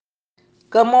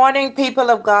Good morning, people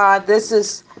of God. This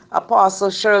is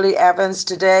Apostle Shirley Evans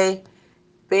today,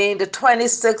 being the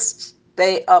 26th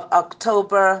day of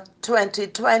October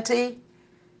 2020.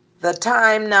 The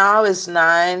time now is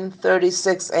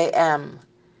 9:36 a.m.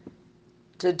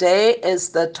 Today is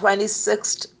the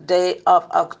 26th day of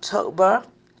October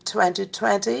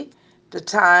 2020. The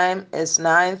time is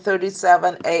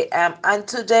 9:37 a.m. and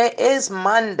today is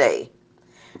Monday.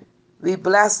 We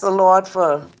bless the Lord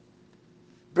for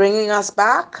bringing us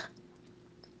back,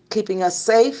 keeping us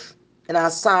safe in our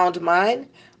sound mind.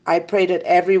 I pray that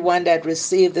everyone that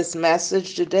received this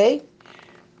message today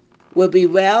will be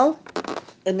well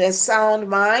in their sound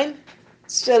mind,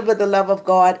 still with the love of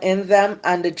God in them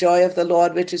and the joy of the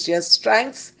Lord, which is your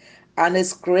strength, and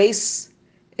His grace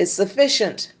is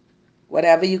sufficient.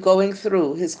 Whatever you're going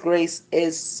through, His grace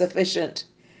is sufficient.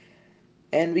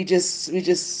 And we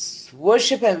just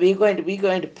worship Him. We're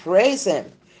going to praise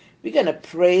Him. We're going to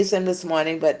praise Him this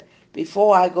morning. But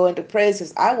before I go into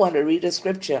praises, I want to read a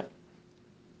scripture.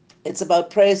 It's about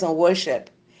praise and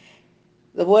worship.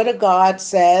 The Word of God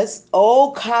says,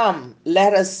 "Oh, come,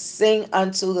 let us sing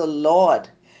unto the Lord.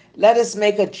 Let us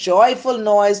make a joyful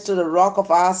noise to the rock of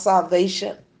our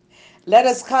salvation. Let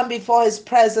us come before His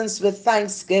presence with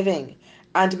thanksgiving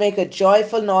and make a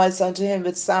joyful noise unto Him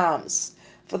with psalms.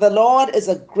 For the Lord is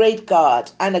a great God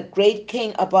and a great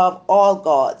King above all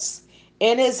gods.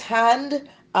 In His hand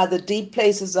are the deep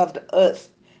places of the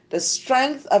earth. The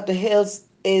strength of the hills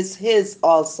is His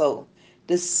also.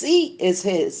 The sea is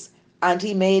His, and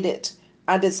He made it,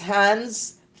 and His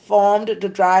hands formed the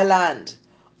dry land.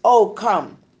 Oh,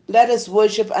 come, let us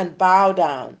worship and bow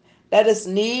down. Let us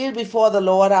kneel before the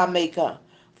Lord our Maker.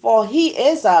 For He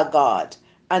is our God,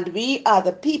 and we are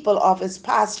the people of His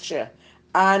pasture,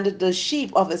 and the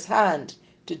sheep of His hand.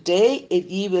 Today, if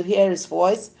ye will hear His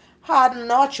voice, harden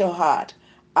not your heart,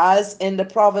 as in the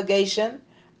provocation,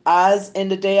 as in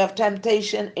the day of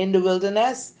temptation in the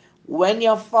wilderness, when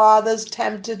your fathers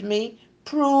tempted me,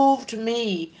 proved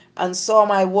me, and saw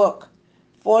my work.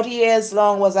 40 years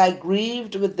long was I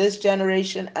grieved with this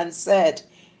generation, and said,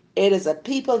 It is a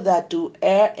people that do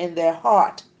err in their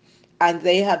heart, and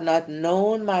they have not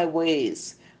known my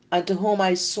ways, unto whom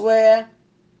I swear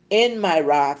in my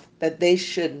wrath that they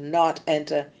should not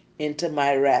enter into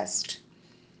my rest."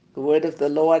 The word of the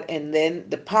Lord, and then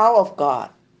the power of God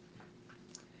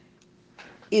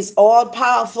is all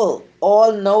powerful,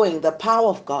 all knowing, the power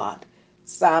of God.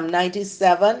 Psalm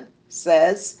 97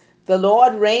 says, "The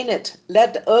Lord reigneth,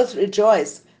 let the earth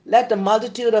rejoice, let the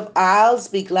multitude of isles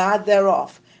be glad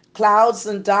thereof. Clouds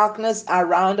and darkness are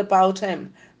round about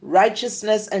him.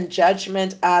 Righteousness and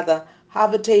judgment are the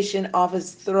habitation of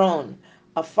his throne.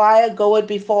 A fire goeth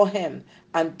before him,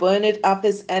 and burneth up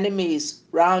his enemies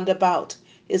round about.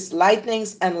 His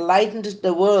lightnings enlightened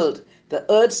the world. The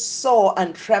earth saw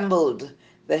and trembled.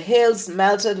 The hills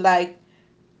melted like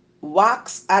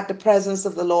wax at the presence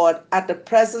of the Lord, at the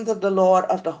presence of the Lord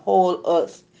of the whole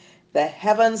earth. The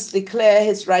heavens declare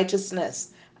His righteousness,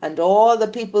 and all the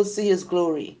people see His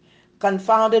glory.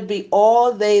 Confounded be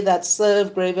all they that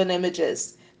serve graven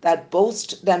images, that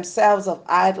boast themselves of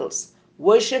idols.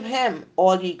 Worship Him,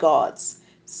 all ye gods."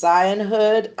 Zion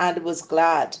heard and was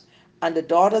glad, and the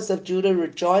daughters of Judah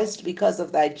rejoiced because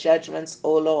of thy judgments,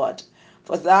 O Lord.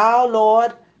 For thou,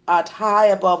 Lord, art high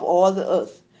above all the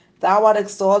earth. Thou art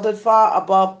exalted far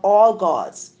above all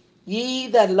gods. Ye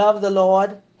that love the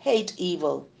Lord hate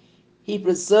evil. He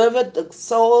preserveth the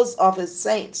souls of His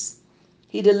saints.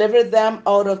 He delivered them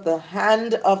out of the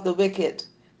hand of the wicked.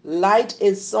 Light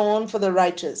is sown for the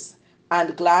righteous,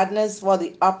 and gladness for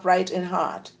the upright in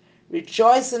heart.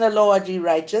 Rejoice in the Lord, ye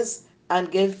righteous,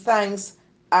 and give thanks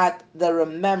at the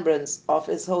remembrance of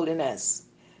His holiness.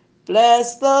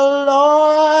 Bless the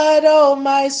Lord, O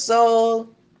my soul.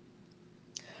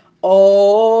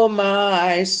 O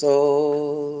my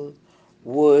soul,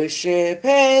 worship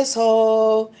His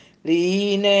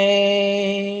holy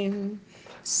name.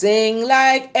 Sing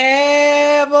like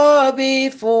ever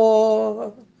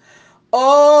before,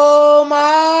 O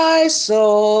my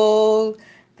soul,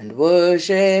 and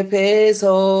worship His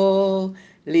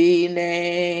holy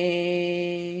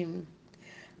name.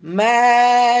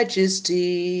 Majesty,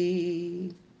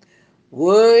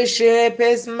 worship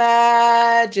His majesty.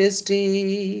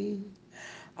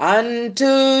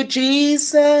 Unto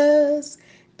Jesus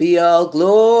be all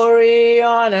glory,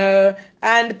 honor,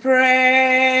 and praise.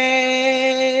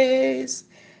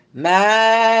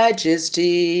 Majesty,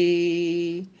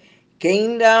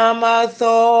 kingdom,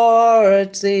 authority,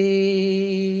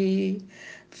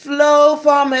 flow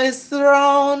from His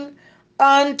throne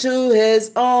unto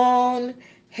His own,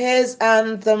 His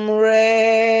anthem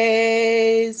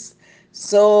raise.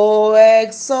 So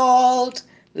exalt,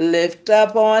 lift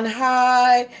up on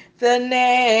high the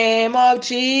name of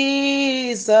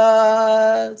Jesus.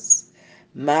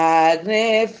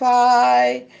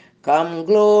 Magnify, come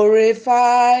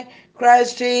glorify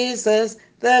Christ Jesus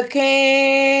the King.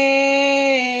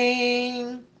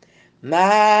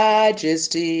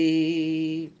 Majesty,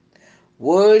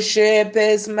 worship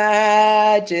His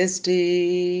majesty.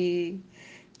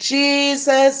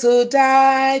 Jesus who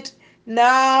died,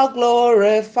 now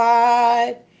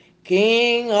glorified,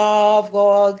 King of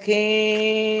all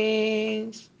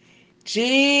kings.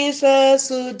 Jesus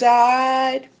who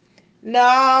died,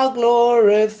 now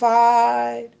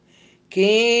glorified,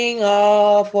 King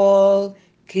of all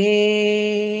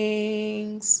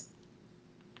kings.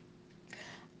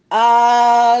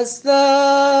 As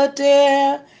the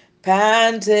deer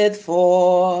panteth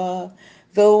for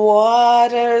the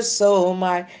water, so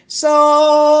my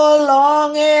soul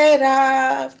longeth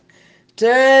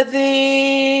after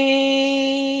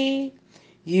thee.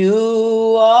 You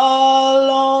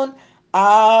alone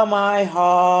are my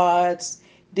heart's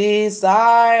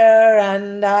desire,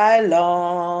 and I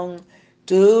long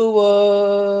to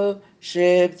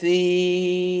worship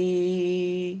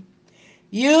thee.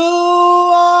 You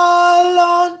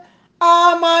alone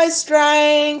are my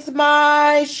strength,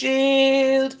 my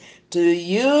shield. To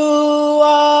you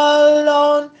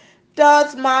alone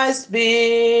doth my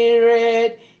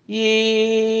spirit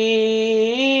yield.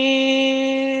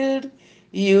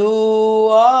 You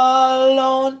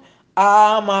alone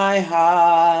are my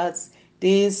heart's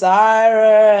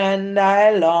desire, and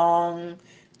I long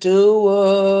to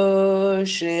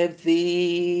worship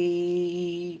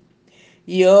thee.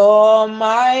 You're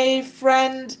my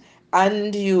friend,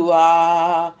 and you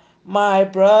are my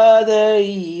brother,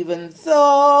 even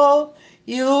though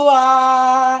you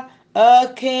are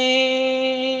a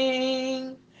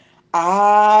king.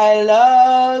 I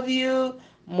love you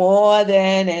more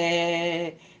than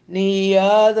any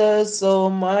other, so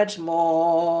much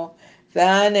more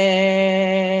than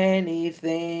anything.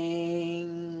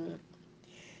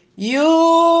 You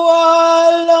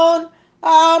alone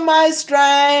are my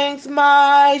strength,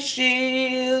 my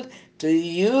shield. To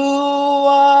you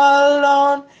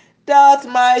alone doth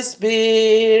my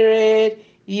spirit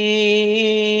yield.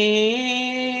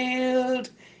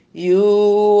 You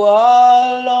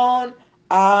alone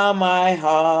are my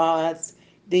heart's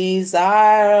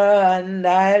desire, and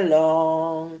I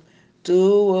long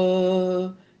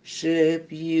to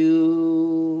worship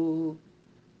you.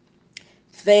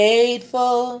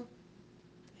 Faithful,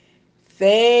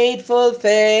 faithful,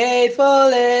 faithful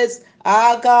is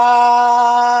our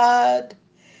God.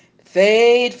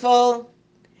 Faithful,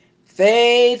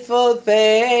 faithful,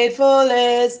 faithful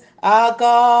is our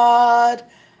God.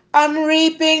 I'm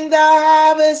reaping the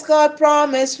harvest God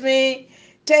promised me.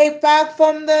 Take back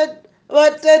from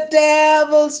what the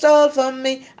devil stole from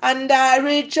me, and I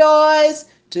rejoice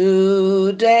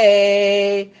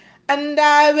today. And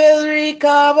I will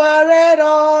recover it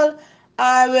all.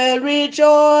 I will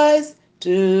rejoice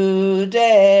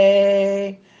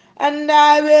today. And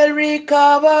I will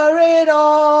recover it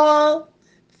all.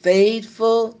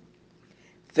 Faithful,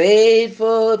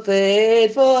 faithful,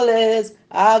 faithful is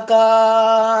our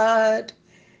God.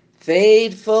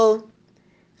 Faithful,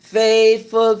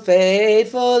 faithful,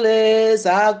 faithful is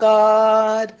our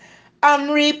God.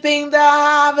 I'm reaping the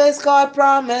harvest God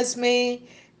promised me.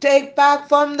 Take back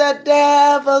from the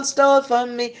devil stole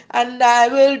from me, and I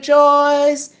will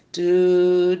rejoice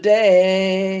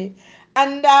today.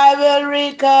 And I will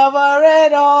recover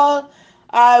it all.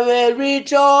 I will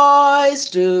rejoice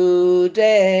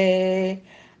today.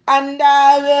 And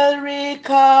I will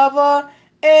recover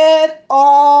it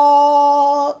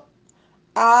all.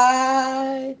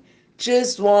 I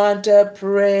just want to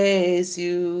praise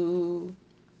you.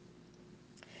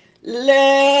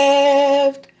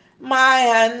 Lift my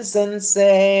hands and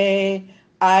say,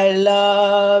 I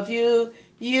love you.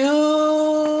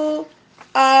 You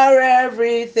are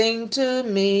everything to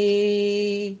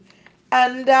me.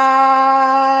 And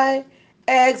I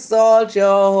exalt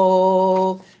your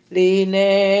holy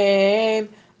name.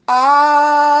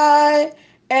 I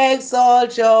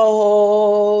exalt your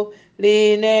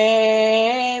holy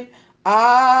name.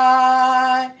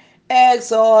 I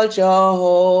exalt your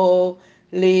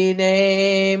holy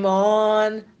name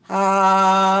on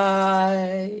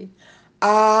high.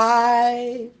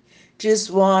 I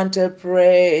just want to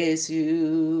praise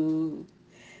you.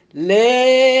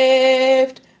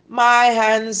 Lift my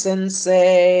hands and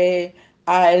say,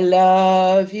 I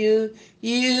love you.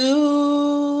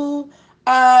 You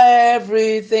are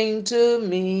everything to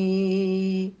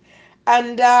me.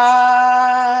 And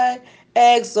I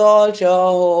exalt your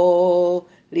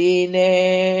holy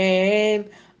name.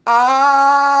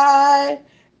 I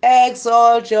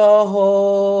exalt your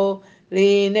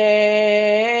holy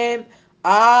name.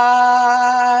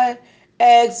 I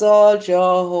exalt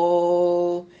your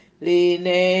holy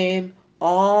name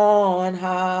on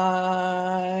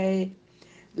high.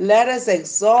 Let us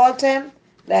exalt him.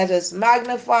 Let us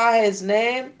magnify his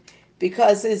name,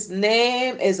 because his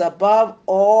name is above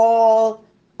all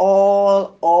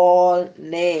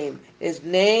name. His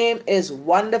name is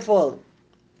wonderful.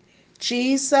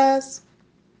 Jesus,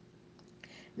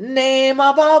 name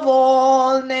above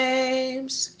all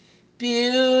names.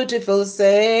 Beautiful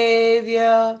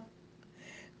Savior,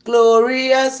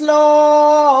 glorious Lord,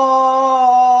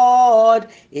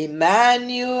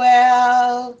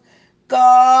 Emmanuel,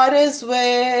 God is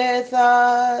with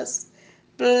us.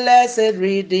 Blessed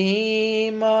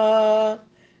Redeemer,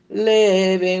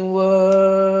 living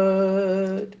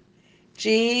Word.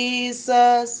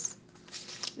 Jesus,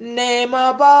 name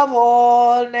above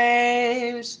all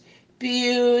names.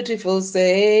 Beautiful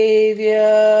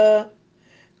Savior,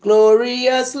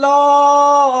 glorious Lord,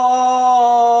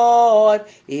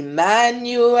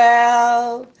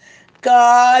 Emmanuel,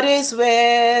 God is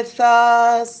with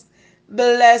us.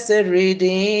 Blessed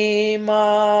Redeemer,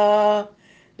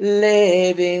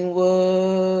 living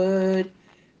Word.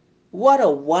 What a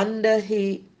wonder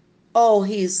he's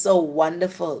so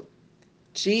wonderful.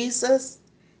 Jesus,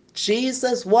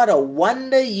 Jesus, what a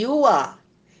wonder you are.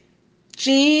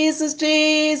 Jesus,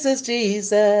 Jesus,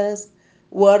 Jesus,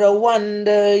 what a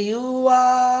wonder you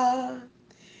are.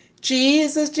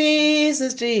 Jesus,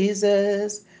 Jesus,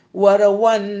 Jesus, what a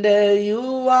wonder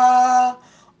you are.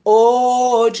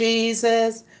 Oh,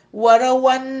 Jesus, what a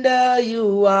wonder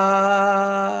you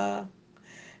are.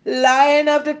 Lion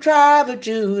of the tribe of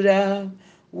Judah,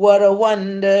 what a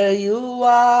wonder you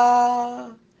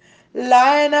are.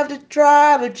 Lion of the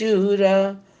tribe of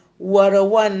Judah, what a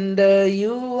wonder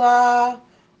you are.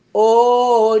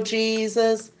 Oh,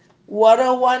 Jesus, what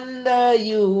a wonder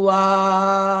you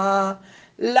are.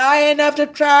 Lion of the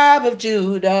tribe of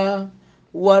Judah,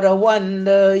 what a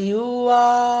wonder you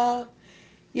are.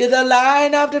 You're the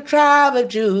Lion of the tribe of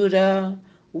Judah,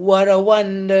 what a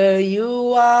wonder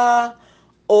you are.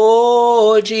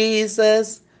 Oh,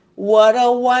 Jesus, what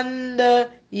a wonder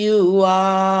you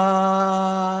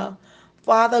are.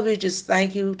 Father, we just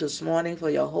thank you this morning for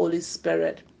your Holy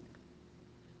Spirit.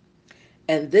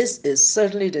 And this is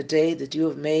certainly the day that you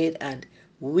have made, and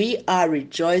we are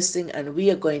rejoicing and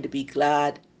we are going to be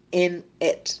glad in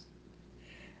it.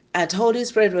 And Holy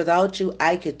Spirit, without you,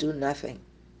 I could do nothing.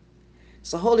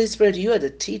 So Holy Spirit, you are the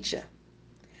teacher.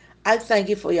 I thank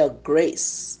you for your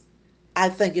grace. I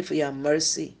thank you for your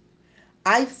mercy.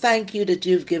 I thank you that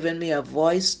you've given me a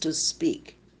voice to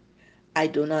speak. I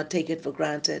do not take it for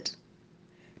granted,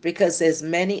 because there's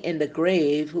many in the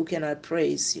grave who cannot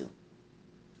praise you.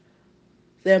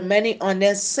 There are many on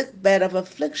their sick bed of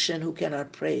affliction who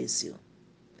cannot praise you.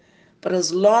 But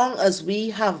as long as we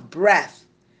have breath,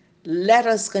 let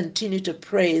us continue to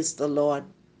praise the Lord.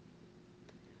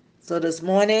 So this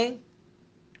morning,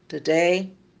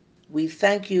 today, we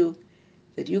thank you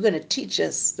that you're going to teach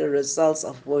us the results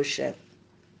of worship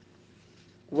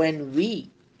when we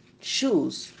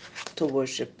choose to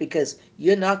worship, because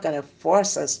you're not going to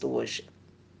force us to worship.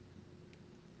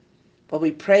 But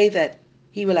we pray that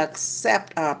he will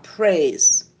accept our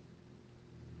praise.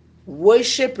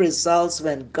 Worship results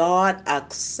when God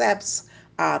accepts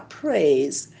our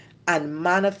praise and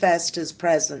manifests his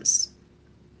presence.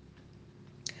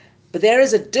 But there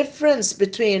is a difference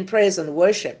between praise and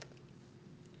worship.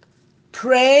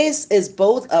 Praise is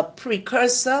both a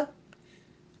precursor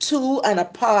to and a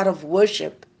part of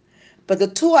worship, but the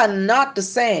two are not the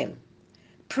same.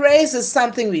 Praise is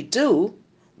something we do,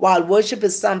 while worship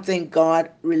is something God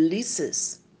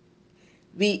releases.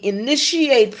 We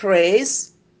initiate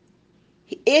praise.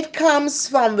 It comes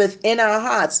from within our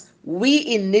hearts. We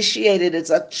initiate it. It's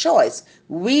a choice.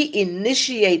 We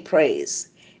initiate praise.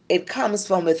 It comes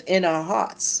from within our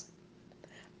hearts.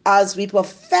 As we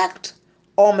perfect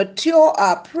or mature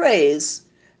our praise,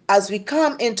 as we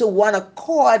come into one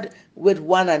accord with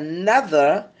one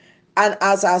another, and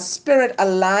as our spirit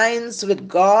aligns with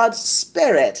God's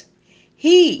spirit,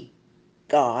 he,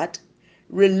 God,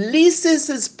 releases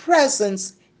his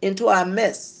presence into our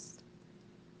midst.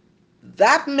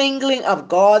 That mingling of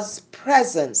God's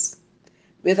presence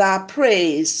with our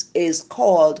praise is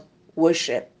called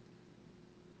worship.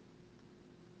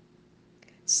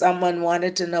 Someone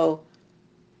wanted to know,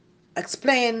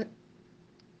 explain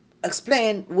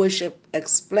worship,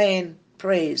 explain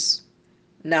praise.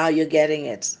 Now you're getting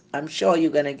it. I'm sure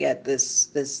you're going to get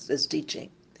this teaching.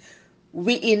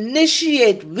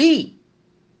 we,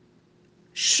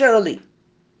 Shirley,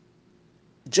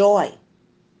 Joy,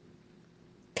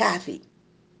 Kathy,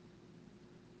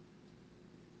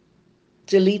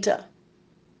 Jalita,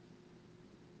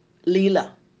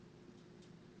 Leela,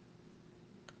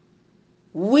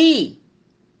 we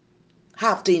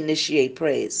have to initiate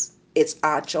praise. It's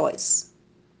our choice.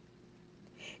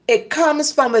 It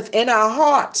comes from within our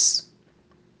hearts.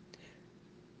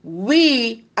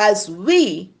 As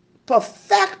we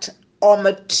perfect or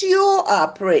mature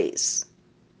our praise,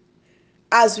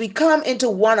 as we come into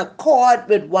one accord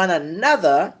with one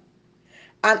another,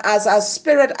 and as our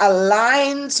spirit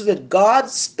aligns with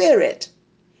God's spirit,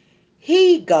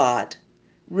 God,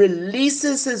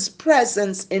 releases his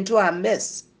presence into our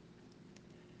midst.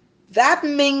 That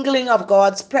mingling of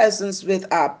God's presence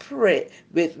with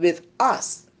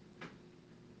us,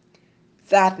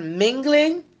 that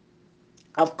mingling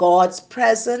of God's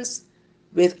presence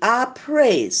with our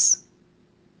praise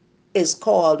is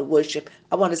called worship.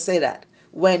 I want to say that.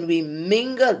 When we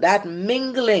mingle, that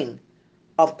mingling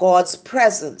of God's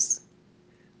presence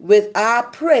with our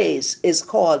praise is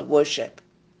called worship.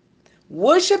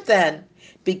 Worship then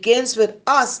begins with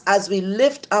us as we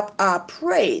lift up our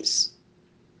praise.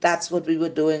 That's what we were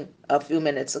doing a few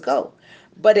minutes ago.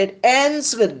 But it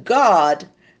ends with God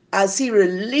as he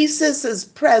releases his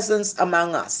presence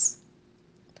among us.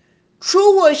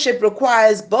 True worship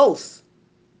requires both.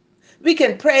 We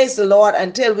can praise the Lord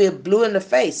until we're blue in the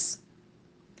face.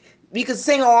 We can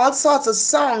sing all sorts of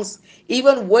songs,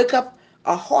 even wake up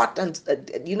a hot and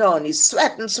he's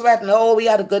sweating. Oh, we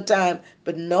had a good time.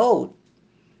 But no,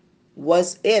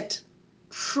 was it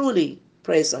truly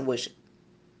praise and worship?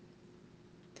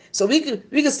 So we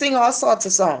could sing all sorts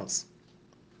of songs.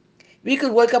 We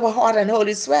could wake up a hot and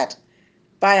holy sweat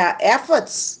by our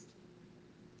efforts.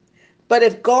 But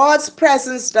if God's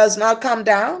presence does not come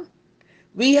down,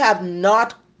 we have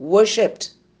not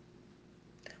worshipped.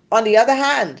 On the other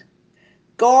hand,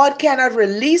 God cannot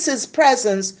release his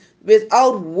presence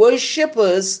without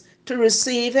worshippers to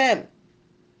receive him.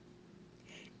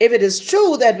 If it is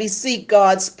true that we seek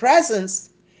God's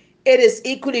presence, it is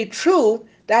equally true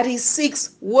that he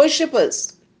seeks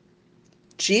worshippers.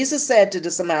 Jesus said to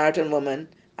the Samaritan woman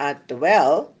at the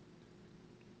well,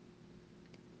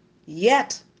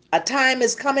 "Yet a time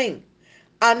is coming,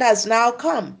 and has now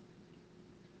come,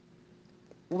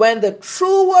 when the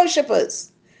true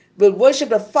worshippers will worship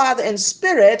the Father in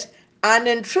spirit and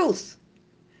in truth,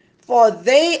 for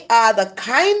they are the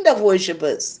kind of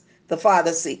worshippers the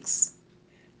Father seeks.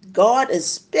 God is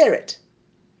spirit,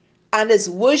 and his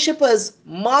worshippers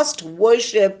must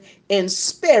worship in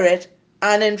spirit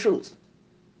and in truth."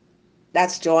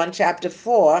 That's John chapter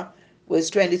 4, verse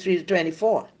 23 to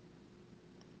 24.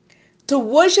 To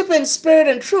worship in spirit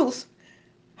and truth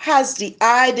has the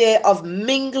idea of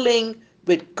mingling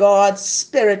with God's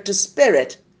spirit to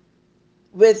spirit,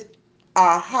 with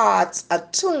our hearts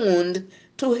attuned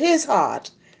to his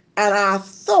heart and our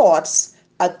thoughts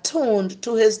attuned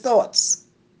to his thoughts.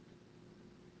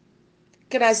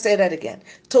 Can I say that again?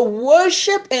 To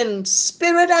worship in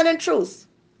spirit and in truth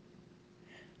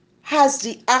has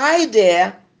the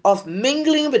idea of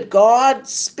mingling with God's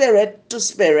spirit to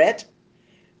spirit,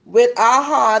 with our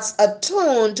hearts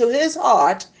attuned to his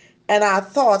heart and our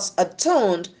thoughts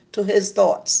attuned to his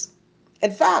thoughts.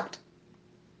 In fact,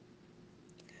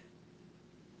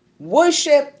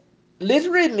 worship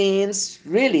literally means,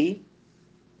 really,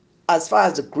 as far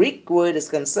as the Greek word is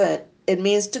concerned, it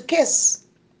means to kiss,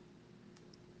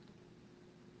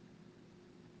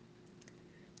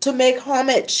 to make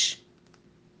homage,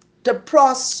 to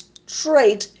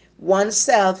prostrate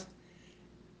oneself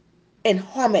in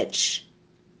homage.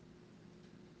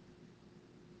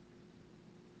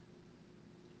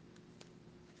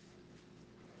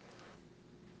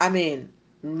 I mean,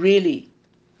 really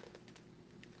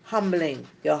humbling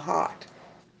your heart,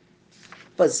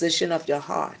 position of your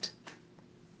heart,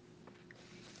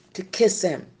 to kiss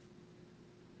him.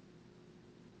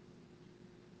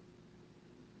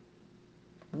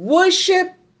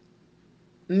 Worship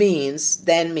means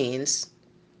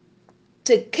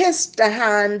to kiss the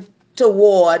hand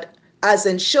toward, as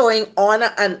in showing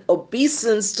honor and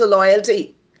obeisance to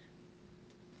loyalty.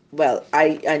 Well,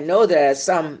 I know there are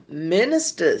some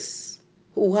ministers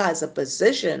who has a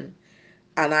position,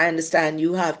 and I understand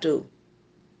you have to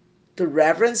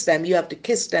reverence them, you have to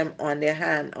kiss them on their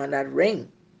hand, on that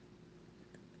ring.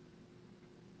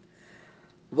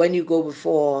 When you go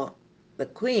before the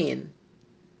queen,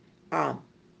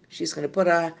 she's going to put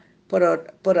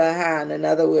her hand, in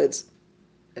other words,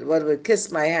 what would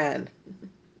kiss my hand,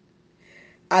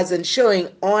 as in showing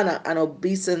honor and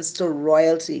obeisance to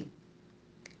royalty.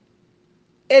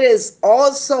 It is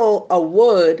also a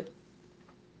word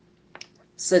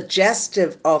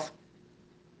suggestive of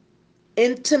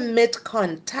intimate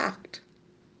contact,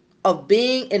 of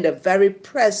being in the very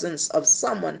presence of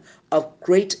someone of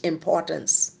great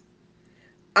importance,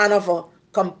 and of a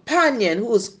companion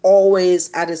who is always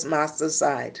at his master's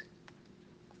side.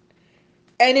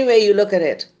 Any way you look at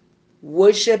it,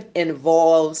 worship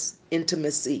involves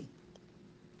intimacy.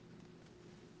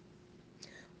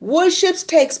 Worship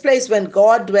takes place when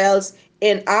God dwells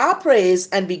in our praise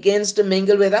and begins to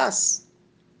mingle with us.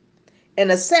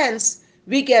 In a sense,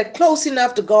 we get close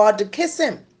enough to God to kiss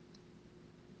him.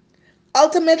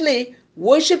 Ultimately,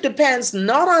 worship depends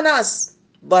not on us,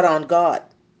 but on God.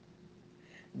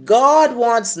 God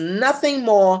wants nothing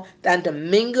more than to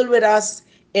mingle with us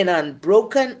in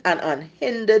unbroken and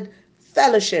unhindered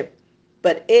fellowship,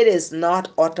 but it is not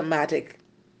automatic.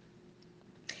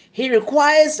 He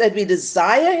requires that we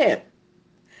desire him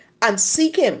and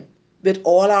seek him with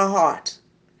all our heart.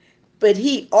 But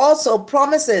he also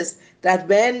promises that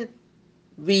when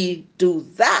we do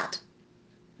that,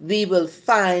 we will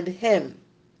find him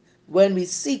when we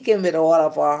seek him with all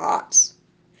of our hearts.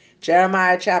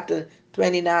 Jeremiah chapter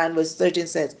 29 verse 13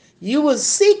 says, "You will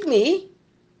seek me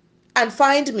and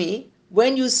find me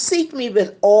when you seek me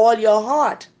with all your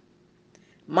heart."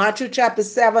 Matthew chapter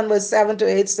 7 verse 7 to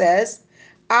 8 says,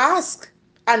 "Ask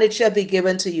and it shall be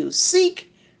given to you.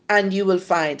 Seek and you will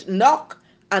find. Knock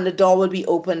and the door will be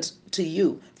opened to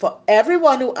you. For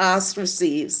everyone who asks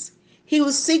receives. He who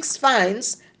seeks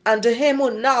finds, and to him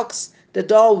who knocks the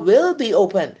door will be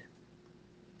opened."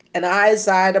 And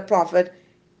Isaiah the prophet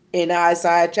in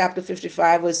Isaiah chapter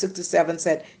 55 verse 67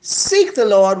 said, "Seek the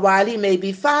Lord while he may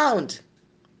be found.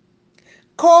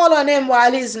 Call on him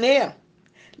while he is near.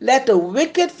 Let the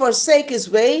wicked forsake his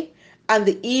way, and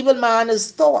the evil man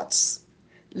his thoughts.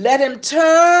 Let him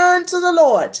turn to the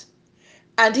Lord,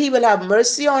 and he will have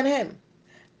mercy on him,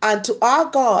 and to our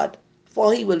God,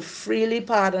 for he will freely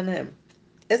pardon him."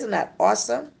 Isn't that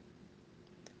awesome?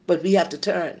 But we have to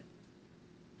turn.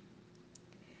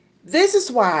 This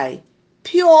is why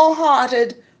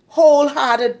pure-hearted,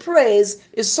 wholehearted praise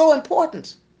is so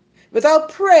important. Without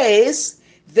praise,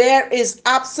 there is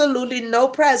absolutely no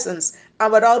presence,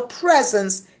 and without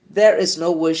presence, there is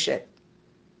no worship.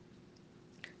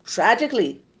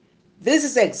 Tragically, this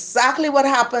is exactly what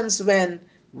happens when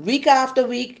week after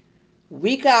week,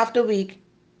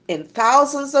 in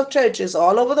thousands of churches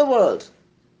all over the world,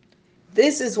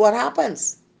 this is what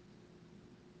happens.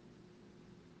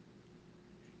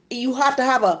 You have to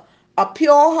have a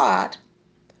pure heart,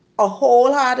 a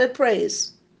wholehearted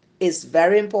praise is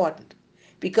very important,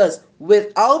 because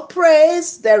without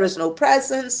praise there is no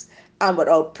presence, and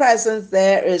without presence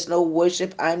there is no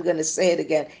worship. I'm going to say it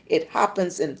again. It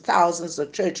happens in thousands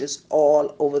of churches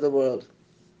all over the world.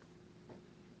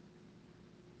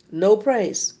 No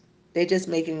praise. They're just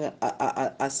making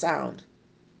a sound.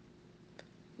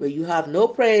 Where you have no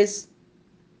praise,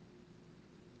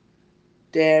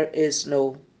 there is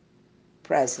no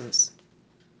presence.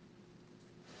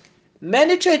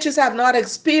 Many churches have not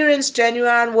experienced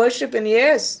genuine worship in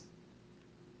years.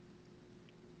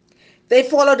 They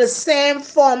follow the same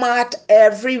format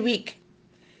every week,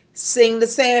 sing the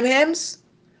same hymns,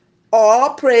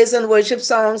 or praise and worship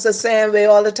songs the same way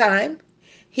all the time,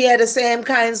 hear the same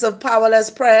kinds of powerless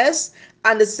prayers,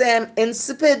 and the same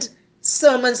insipid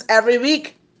sermons every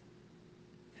week.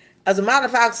 As a matter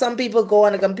of fact, some people go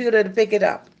on the computer to pick it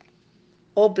up.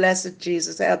 Oh, blessed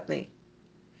Jesus, help me.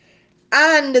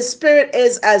 And the spirit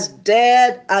is as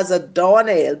dead as a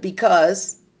doornail,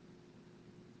 because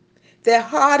their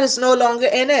heart is no longer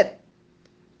in it.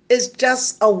 It's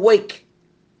just awake.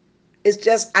 It's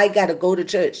just, I got to go to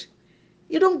church.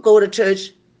 You don't go to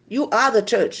church. You are the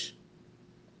church.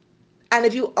 And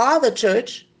if you are the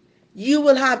church, you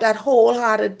will have that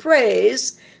wholehearted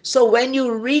praise. So when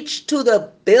you reach to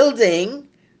the building,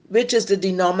 which is the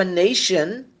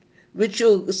denomination, which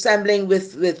you're assembling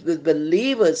with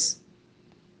believers,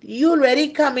 you're already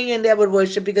coming in there with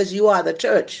worship, because you are the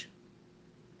church.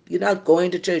 You're not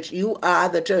going to church. You are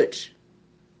the church.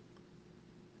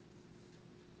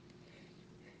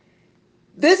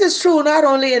 This is true not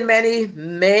only in many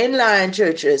mainline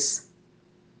churches,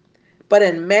 but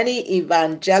in many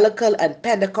evangelical and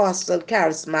Pentecostal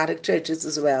charismatic churches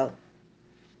as well.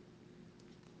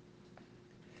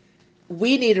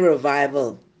 We need a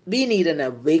revival. We need an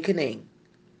awakening.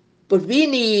 But we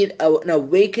need an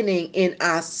awakening in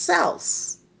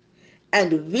ourselves.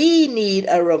 And we need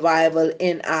a revival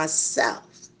in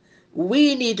ourselves.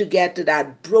 We need to get to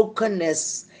that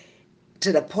brokenness,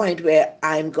 to the point where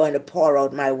I'm going to pour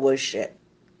out my worship.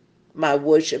 My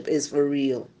worship is for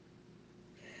real.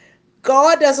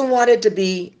 God doesn't want it to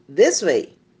be this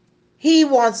way. He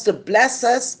wants to bless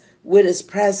us with His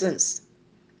presence.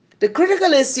 The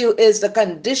critical issue is the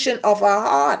condition of our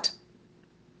heart.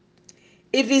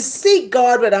 If we seek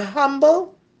God with a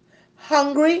humble,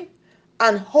 hungry,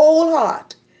 and whole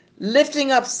heart,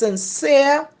 lifting up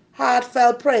sincere,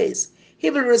 heartfelt praise,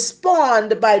 He will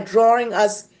respond by drawing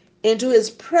us into His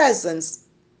presence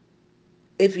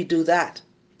if we do that.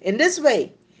 In this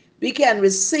way, we can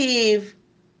receive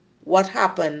what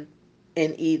happened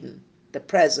in Eden. The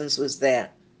presence was there.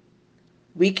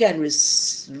 We can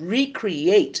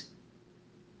recreate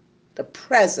the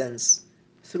presence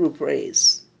through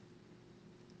praise.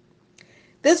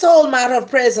 This whole matter of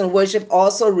praise and worship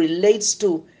also relates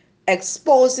to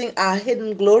exposing our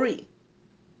hidden glory.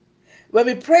 When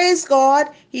we praise God,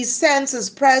 He sends His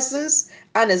presence,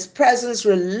 and His presence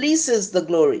releases the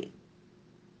glory.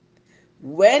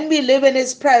 When we live in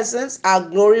His presence, our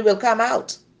glory will come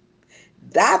out.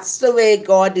 That's the way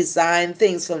God designed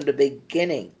things from the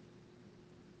beginning.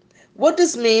 What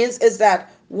this means is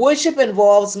that worship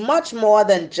involves much more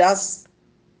than just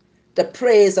the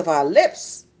praise of our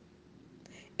lips.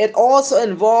 It also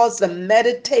involves the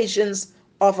meditations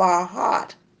of our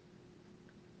heart.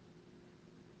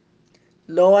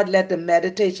 Lord, let the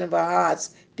meditation of our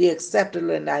hearts be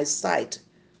acceptable in Thy sight,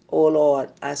 O Lord,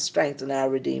 our strength and our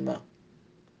Redeemer.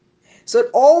 So it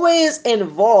always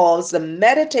involves the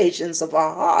meditations of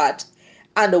our heart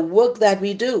and the work that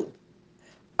we do.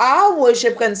 Our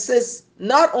worship consists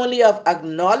not only of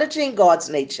acknowledging God's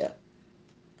nature,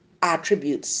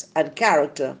 attributes, and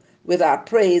character with our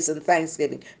praise and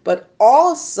thanksgiving, but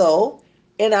also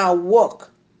in our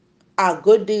work, our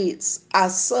good deeds, our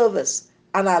service,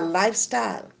 and our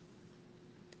lifestyle.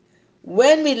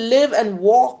 When we live and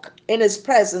walk in His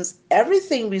presence,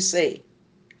 everything we say,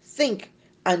 think,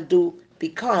 and do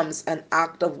becomes an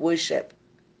act of worship.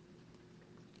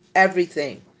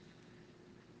 Everything.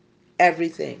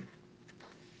 Everything.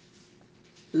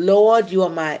 Lord, You are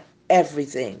my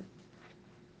everything.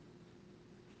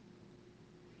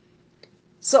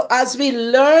 So as we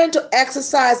learn to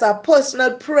exercise our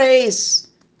personal praise,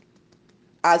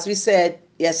 as we said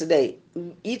yesterday,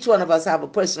 each one of us have a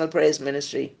personal praise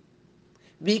ministry.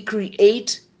 We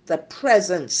create the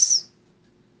presence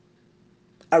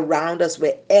around us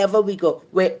wherever we go,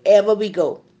 wherever we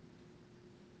go.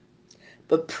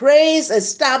 But praise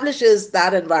establishes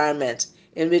that environment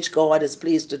in which God is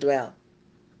pleased to dwell.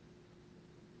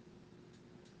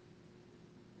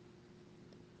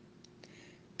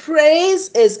 Praise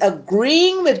is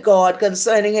agreeing with God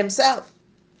concerning Himself.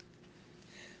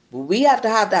 But we have to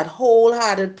have that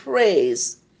wholehearted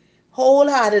praise.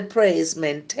 Wholehearted praise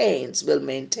will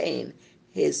maintain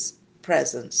His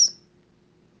presence.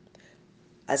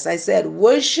 As I said,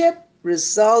 worship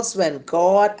results when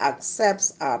God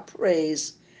accepts our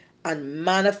praise and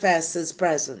manifests His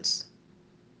presence.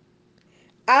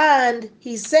 And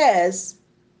He says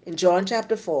in John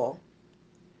chapter 4,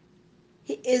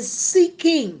 He is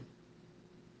seeking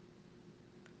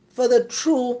for the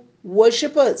true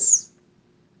worshipers.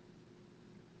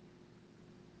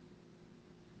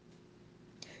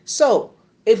 So,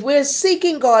 if we're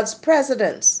seeking God's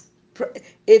presence,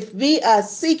 if we are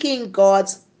seeking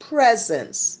God's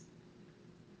presence,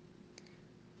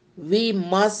 we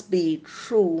must be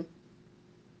true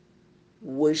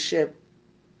worshipers.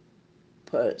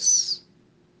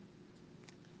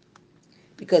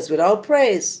 Because without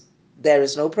praise, there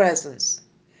is no presence.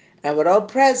 And without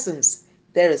presence,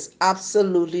 there is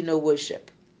absolutely no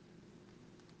worship.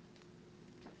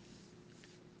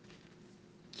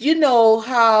 You know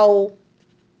how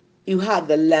you have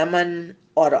the lemon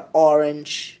or the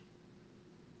orange,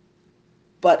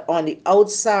 but on the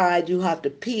outside you have to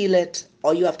peel it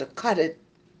or you have to cut it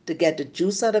to get the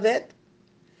juice out of it?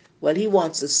 Well, He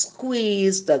wants to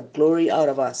squeeze the glory out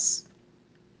of us.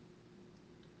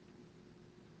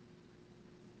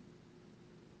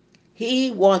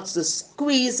 He wants to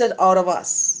squeeze it out of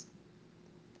us.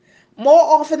 More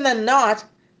often than not,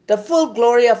 the full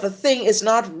glory of a thing is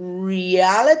not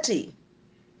reality.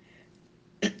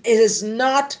 It is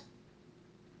not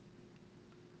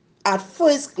at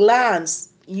first glance,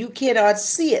 you cannot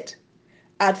see it.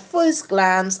 At first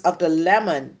glance of the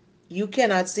lemon, you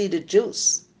cannot see the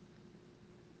juice.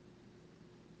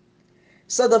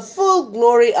 So the full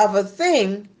glory of a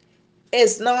thing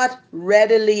is not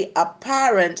readily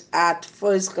apparent at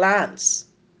first glance.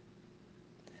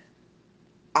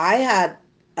 I had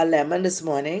a lemon this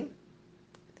morning.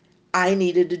 I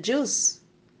needed the juice.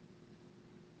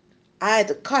 I had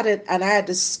to cut it and I had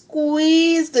to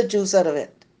squeeze the juice out of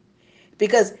it.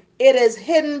 Because It is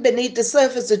hidden beneath the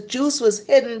surface. The juice was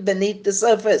hidden beneath the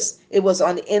surface. It was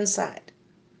on the inside.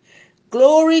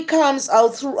 Glory comes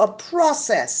out through a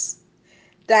process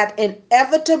that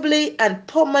inevitably and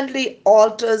permanently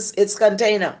alters its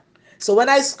container. So when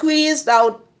I squeezed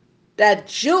out that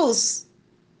juice,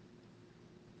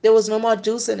 there was no more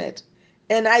juice in it.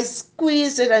 And I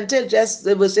squeezed it until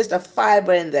there was just a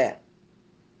fiber in there.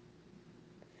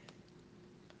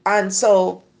 And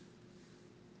so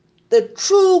the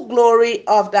true glory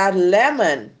of that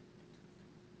lemon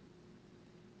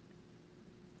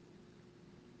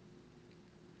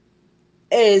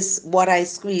is what I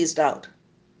squeezed out.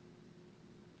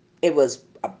 It was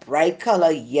a bright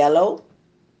color yellow.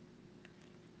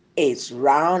 It's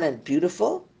round and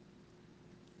beautiful.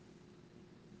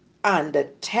 And the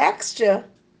texture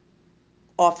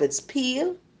of its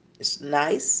peel is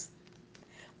nice.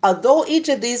 Although each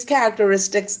of these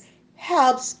characteristics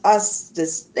helps us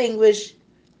distinguish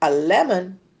a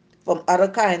lemon from other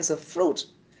kinds of fruit,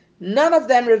 none of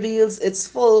them reveals its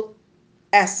full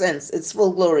essence, its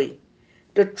full glory.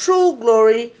 The true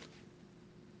glory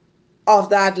of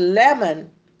that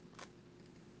lemon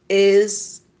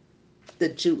is the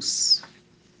juice.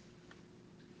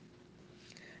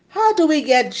 How do we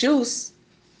get juice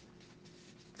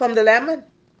from the lemon?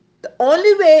 The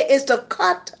only way is to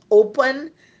cut open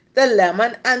the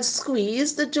lemon and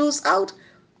squeeze the juice out.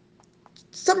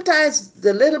 Sometimes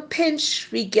the little pinch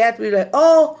we get, we're like,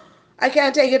 oh, I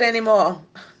can't take it anymore.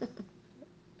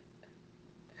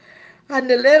 And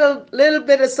the little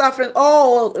bit of suffering,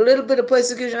 oh, a little bit of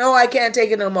persecution, oh, I can't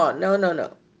take it no more. No, no,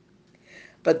 no.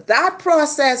 But that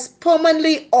process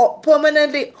permanently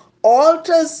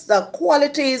alters the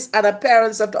qualities and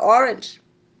appearance of the orange.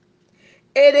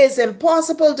 It is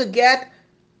impossible to get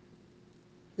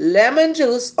lemon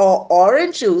juice or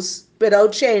orange juice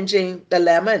without changing the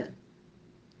lemon.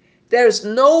 There is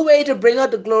no way to bring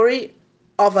out the glory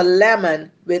of a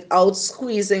lemon without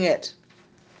squeezing it.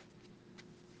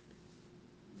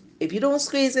 If you don't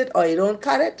squeeze it or you don't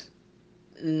cut it,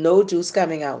 no juice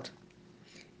coming out.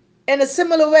 In a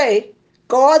similar way,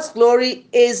 God's glory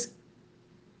is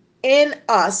in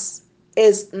us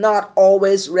is not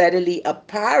always readily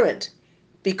apparent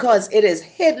because it is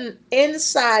hidden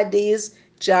inside these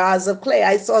jars of clay.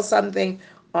 I saw something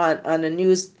on the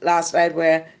news last night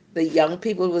where the young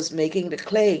people was making the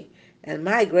clay, and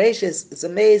my gracious, it's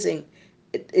amazing.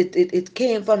 It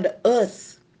came from the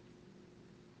earth,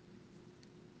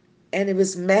 and it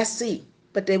was messy,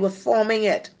 but they were forming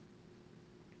it.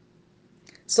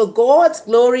 So God's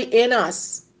glory in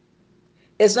us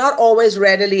is not always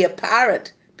readily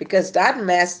apparent because that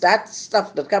mess, that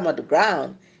stuff that come on the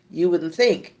ground, you wouldn't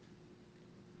think.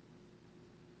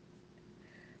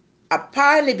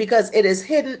 Apparently because it is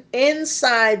hidden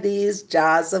inside these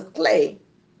jars of clay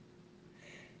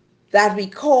that we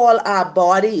call our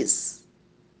bodies.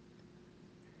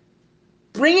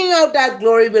 Bringing out that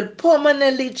glory will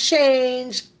permanently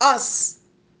change us.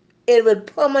 It will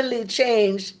permanently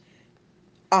change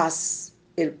us.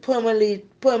 It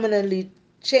permanently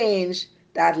change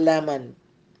that lemon.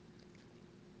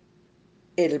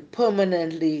 It'll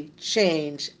permanently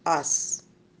change us.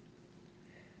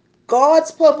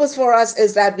 God's purpose for us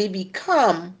is that we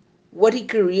become what He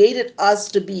created us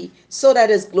to be, so that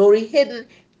His glory hidden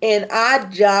in our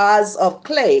jars of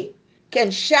clay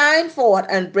can shine forth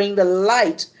and bring the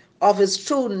light of His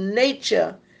true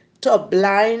nature to a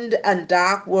blind and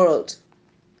dark world.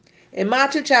 In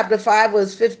Matthew chapter 5,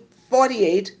 verse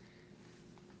 48,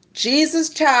 Jesus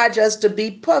charged us to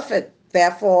be perfect,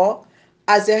 therefore,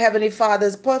 as your Heavenly Father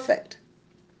is perfect.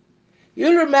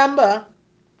 You'll remember,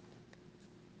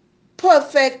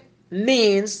 perfect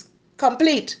means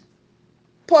complete.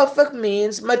 Perfect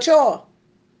means mature.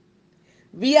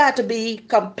 We are to be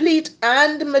complete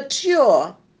and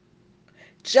mature,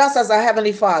 just as our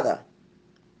Heavenly Father,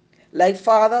 like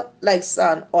father, like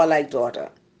son, or like daughter.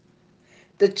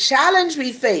 The challenge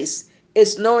we face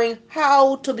is knowing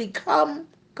how to become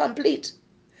complete.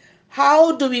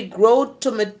 How do we grow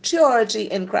to maturity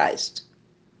in Christ?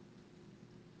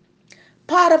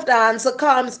 Part of the answer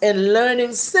comes in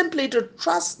learning simply to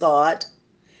trust God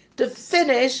to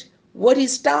finish what He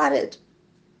started.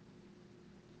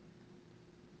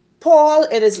 Paul,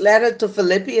 in his letter to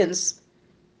Philippians,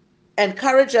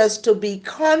 encourages us to be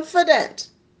confident.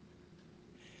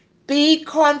 Be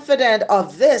confident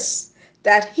of this,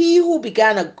 that He who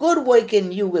began a good work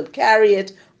in you will carry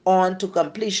it on to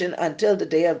completion until the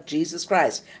day of Jesus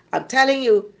Christ. I'm telling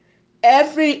you,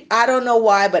 I don't know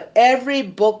why, but every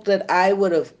book that I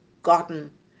would have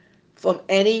gotten from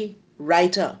any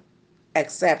writer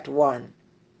except one,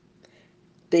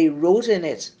 they wrote in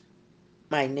it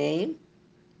my name,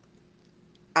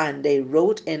 And they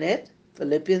wrote in it,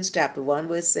 Philippians chapter 1,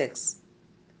 verse 6.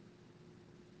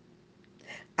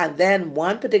 And then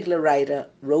one particular writer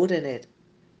wrote in it,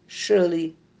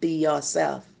 surely be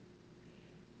yourself.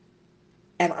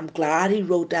 And I'm glad he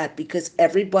wrote that, because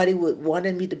everybody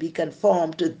wanted me to be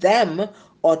conformed to them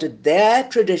or to their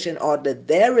tradition or to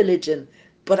their religion,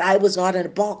 but I was not in a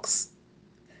box.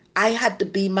 I had to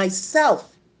be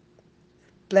myself.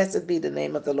 Blessed be the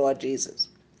name of the Lord Jesus.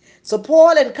 So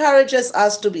Paul encourages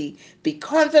us to be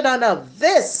confident of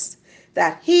this,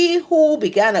 that he who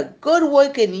began a good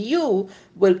work in you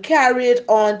will carry it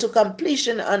on to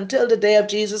completion until the day of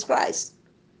Jesus Christ.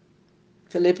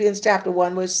 Philippians chapter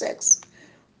 1, verse 6.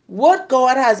 What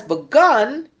God has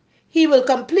begun, he will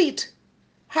complete,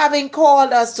 having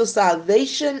called us to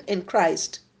salvation in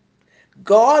Christ.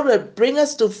 God will bring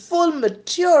us to full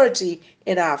maturity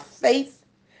in our faith,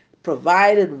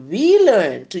 provided we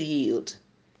learn to yield,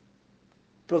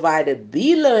 provided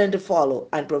we learn to follow,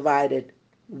 and provided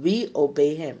we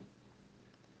obey him.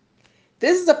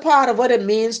 This is a part of what it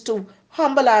means to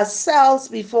humble ourselves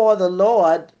before the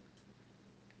Lord.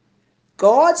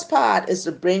 God's part is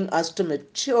to bring us to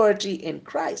maturity in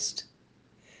Christ.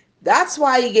 That's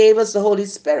why he gave us the Holy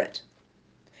Spirit.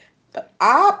 But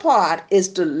our part is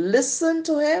to listen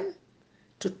to him,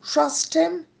 to trust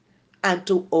him, and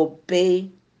to obey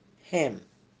him.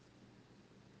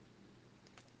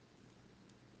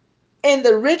 In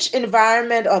the rich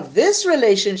environment of this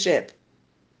relationship,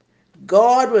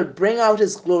 God will bring out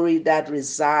his glory that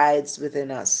resides within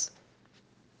us.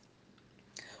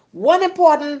 One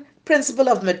important principle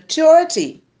of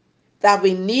maturity that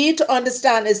we need to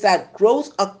understand is that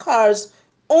growth occurs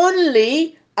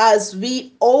only as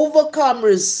we overcome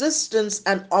resistance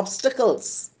and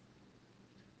obstacles.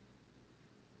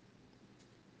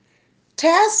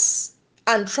 Tests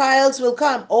and trials will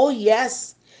come. Oh,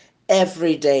 yes,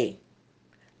 every day.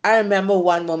 I remember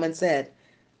one woman said,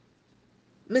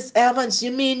 Miss Evans,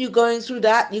 you mean you're going through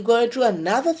that? You're going through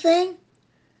another thing?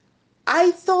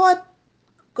 I thought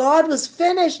God was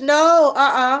finished.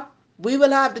 No, we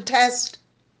will have the test.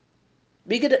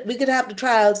 We could have the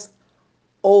trials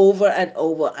over and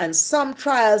over. And some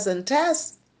trials and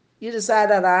tests, you decide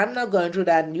that I'm not going through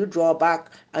that, and you draw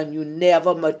back and you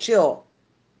never mature.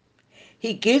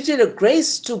 He gives you the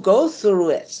grace to go through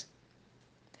it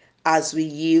as we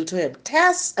yield to him.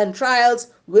 Tests and trials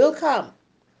will come.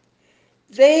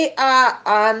 They are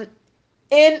an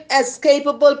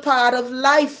inescapable part of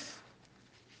life.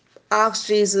 Ask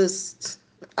Jesus,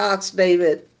 ask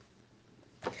David.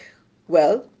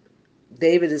 Well,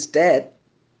 David is dead.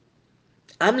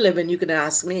 I'm living, you can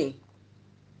ask me.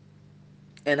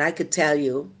 And I could tell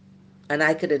you, and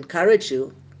I could encourage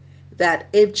you, that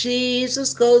if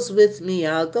Jesus goes with me,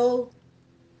 I'll go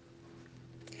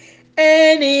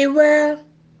anywhere.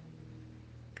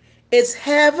 It's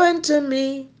heaven to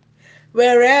me,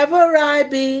 wherever I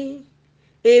be.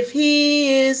 If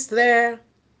he is there,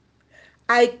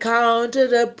 I count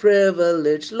it a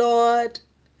privilege, Lord,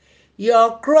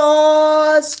 your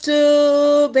cross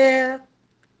to bear.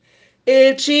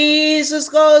 If Jesus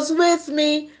goes with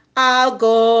me, I'll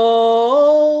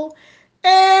go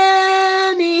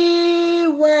anywhere.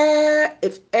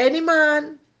 If any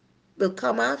man will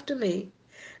come after me,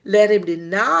 let him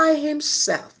deny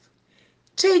himself,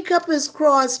 take up his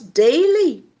cross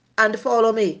daily, and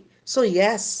follow me. So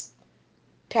yes,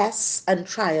 tests and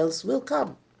trials will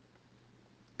come,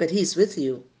 but he's with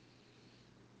you.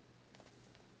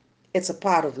 It's a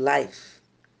part of life.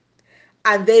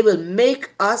 And they will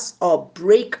make us or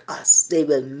break us. They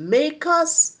will make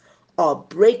us or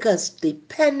break us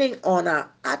depending on our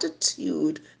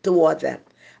attitude toward them.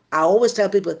 I always tell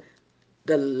people,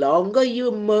 the longer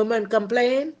you murmur and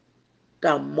complain,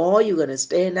 the more you're going to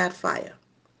stay in that fire.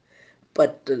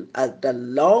 But the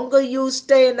longer you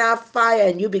stay in that fire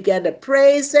and you begin to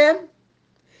praise him,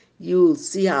 you'll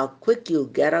see how quick you'll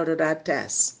get out of that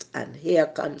test. And here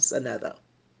comes another.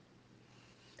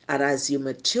 And as you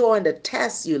mature in the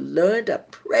test, you learn to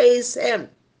praise him.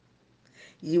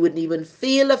 You wouldn't even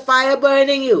feel the fire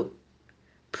burning you.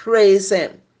 Praise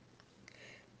him.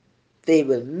 They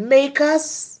will make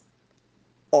us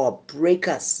or break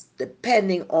us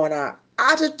depending on our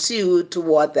attitude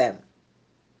toward them.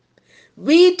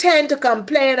 We tend to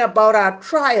complain about our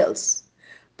trials,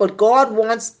 but God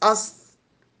wants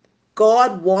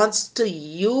to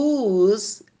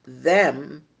use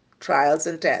them, trials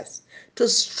and tests, to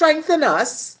strengthen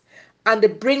us and to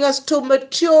bring us to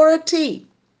maturity.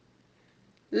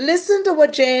 Listen to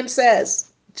what James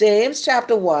says. James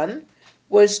chapter 1,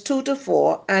 verse 2 to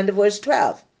 4 and verse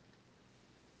 12.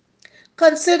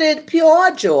 Consider it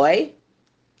pure joy,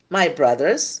 my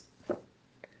brothers,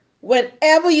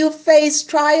 whenever you face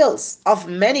trials of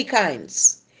many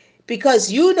kinds,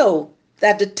 because you know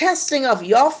that the testing of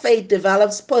your faith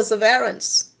develops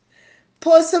perseverance.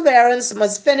 Perseverance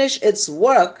must finish its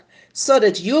work so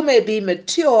that you may be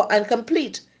mature and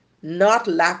complete, not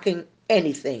lacking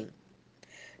anything.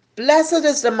 Blessed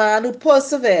is the man who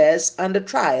perseveres under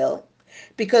trial,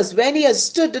 because when he has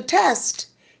stood the test,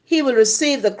 he will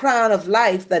receive the crown of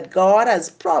life that God has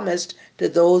promised to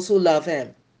those who love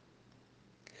him.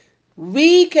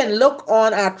 We can look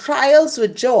on our trials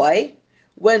with joy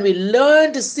when we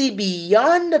learn to see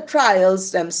beyond the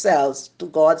trials themselves to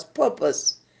God's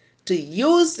purpose, to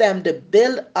use them to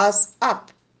build us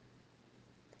up.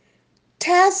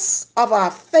 Tests of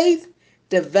our faith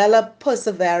develop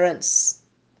perseverance,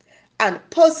 and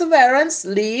perseverance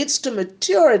leads to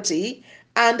maturity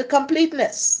and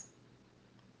completeness.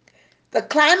 The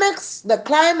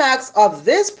climax of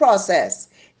this process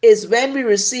is when we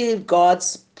receive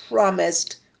God's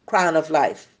promised crown of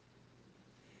life.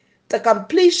 The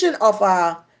completion of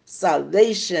our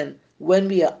salvation when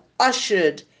we are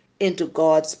ushered into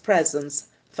God's presence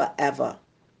forever.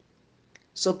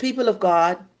 So, people of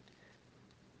God,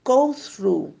 go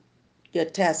through your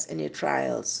tests and your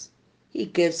trials. He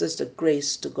gives us the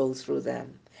grace to go through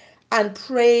them. And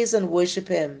praise and worship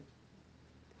Him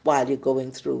while you're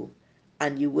going through,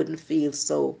 and you wouldn't feel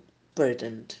so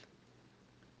burdened.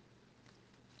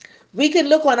 We can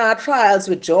look on our trials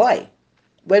with joy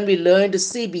when we learn to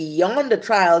see beyond the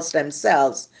trials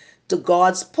themselves to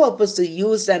God's purpose to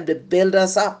use them to build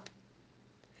us up.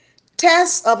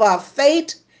 Tests of our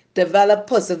faith develop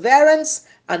perseverance,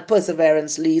 and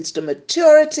perseverance leads to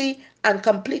maturity and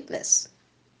completeness.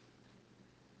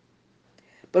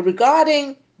 But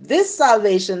regarding this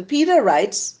salvation, Peter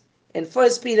writes in 1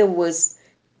 Peter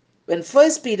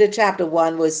chapter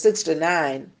 1 verse 6 to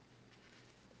 9,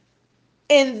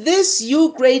 "In this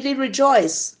you greatly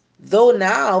rejoice, though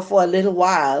now for a little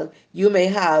while you may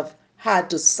have had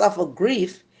to suffer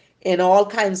grief in all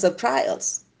kinds of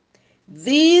trials.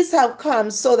 These have come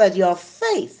so that your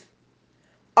faith,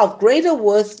 of greater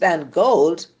worth than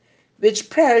gold, which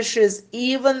perishes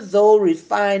even though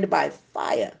refined by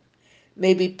fire,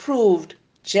 may be proved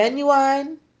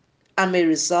genuine and may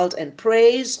result in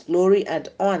praise, glory, and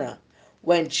honor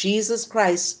when Jesus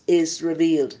Christ is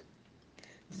revealed.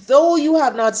 Though you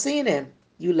have not seen him,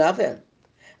 you love him.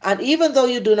 And even though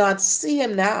you do not see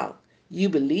him now, you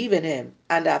believe in him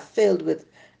and are filled with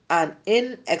an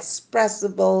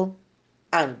inexpressible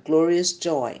and glorious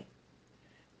joy.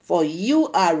 For you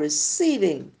are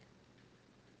receiving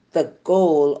the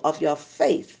goal of your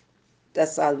faith, the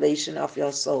salvation of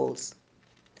your souls."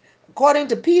 According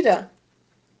to Peter,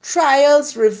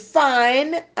 trials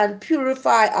refine and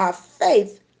purify our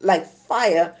faith like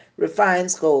fire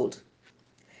refines gold.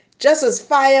 Just as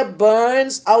fire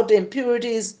burns out the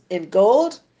impurities in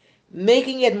gold,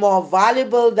 making it more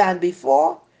valuable than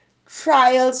before,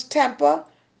 trials temper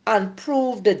and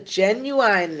prove the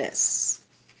genuineness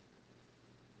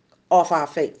of our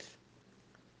faith.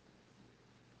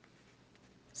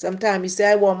 Sometimes you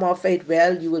say, "I want more faith."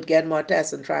 Well, you will get more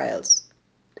tests and trials,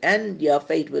 and your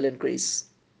faith will increase.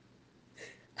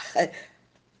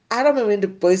 I don't mean to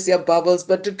burst your bubbles,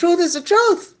 but the truth is the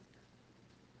truth.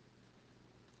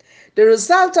 The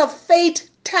result of faith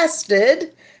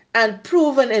tested and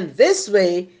proven in this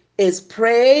way is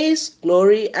praise,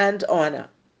 glory, and honor.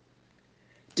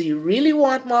 Do you really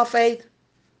want more faith?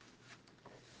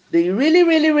 Do you really,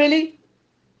 really, really?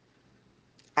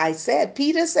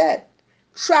 Peter said,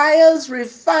 trials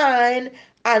refine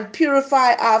and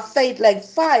purify our faith like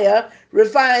fire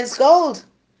refines gold.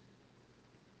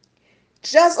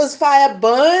 Just as fire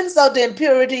burns out the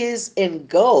impurities in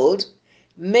gold,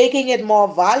 making it more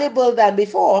valuable than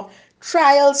before,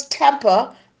 trials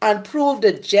temper and prove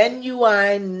the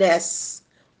genuineness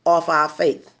of our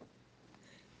faith.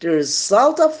 The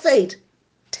result of faith,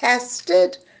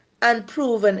 tested and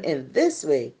proven in this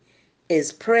way,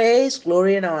 is praise,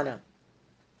 glory, and honor.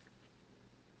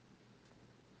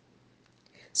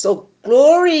 So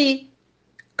glory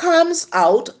comes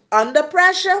out under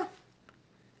pressure.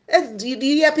 Do you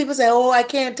hear people say, "Oh, I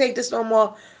can't take this no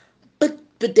more"?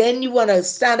 But then you want to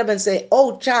stand up and say,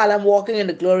 "Oh, child, I'm walking in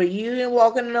the glory." You ain't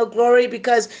walking in no glory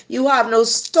because you have no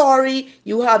story.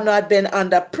 You have not been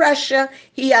under pressure.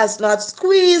 He has not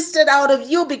squeezed it out of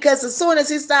you, because as soon as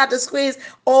he starts to squeeze,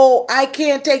 "Oh, I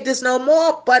can't take this no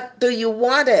more." But do you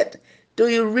want it? Do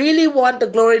you really want the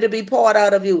glory to be poured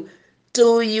out of you?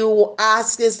 Do you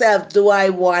ask yourself, "Do I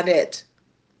want it?"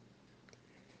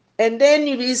 And then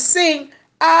you sing,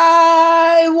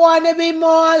 "I want to be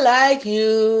more like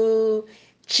you,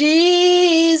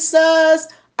 Jesus.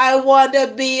 I want to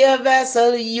be a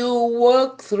vessel you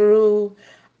work through.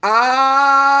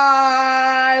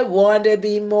 I want to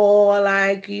be more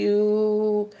like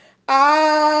you.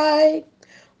 I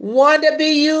want to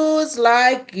be used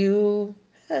like you.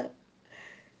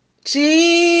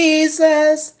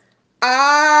 Jesus,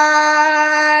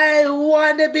 I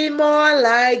want to be more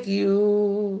like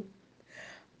you.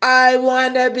 I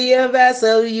want to be a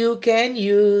vessel you can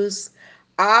use.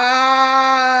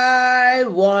 I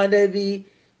want to be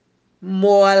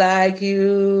more like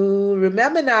you.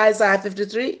 Remember in Isaiah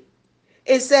 53?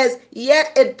 It says,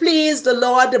 yet it pleased the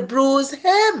Lord to bruise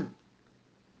him.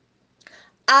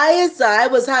 Isaiah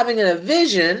was having a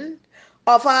vision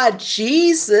of how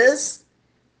Jesus,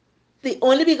 the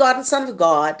only begotten Son of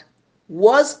God,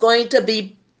 was going to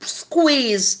be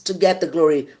squeezed to get the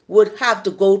glory, would have to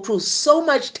go through so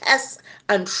much tests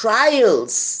and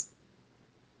trials.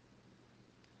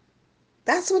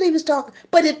 That's what he was talking.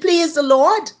 But it pleased the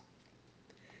Lord.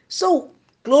 So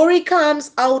glory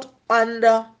comes out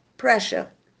under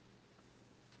pressure.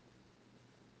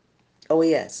 Oh,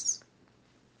 yes.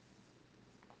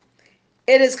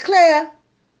 It is clear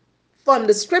from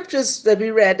the scriptures that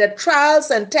we read that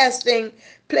trials and testing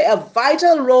play a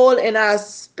vital role in our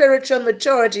spiritual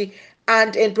maturity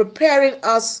and in preparing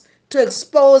us to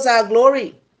expose our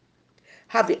glory.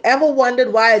 Have you ever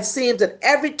wondered why it seems that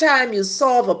every time you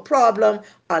solve a problem,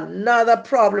 another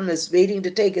problem is waiting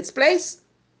to take its place?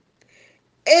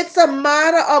 It's a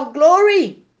matter of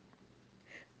glory.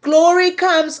 Glory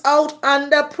comes out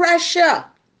under pressure.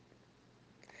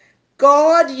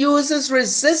 God uses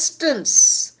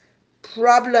resistance,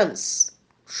 problems,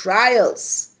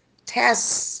 trials,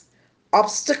 tests,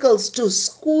 obstacles to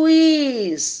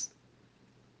squeeze.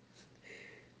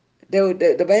 The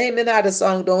Bahamian had a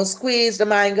song, don't squeeze the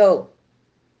mango.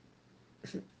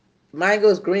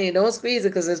 Mango's green, don't squeeze it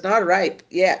because it's not ripe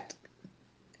yet.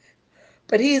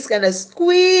 But he's going to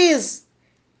squeeze.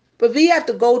 But we have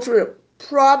to go through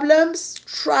problems,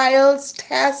 trials,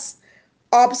 tests,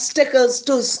 obstacles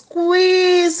to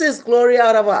squeeze his glory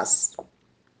out of us.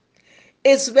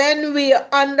 It's when we are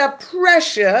under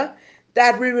pressure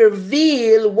that we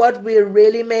reveal what we're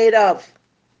really made of.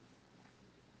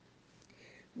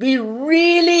 We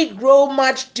really grow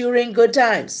much during good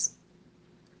times.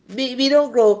 We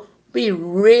don't grow, we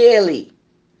really,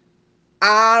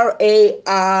 Rarely,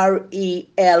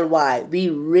 we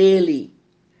really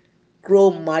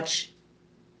grow much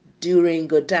during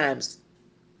good times.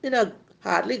 You're not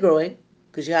hardly growing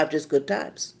because you have just good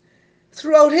times.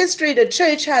 Throughout history, the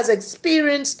church has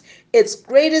experienced its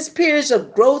greatest periods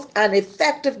of growth and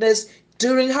effectiveness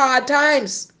during hard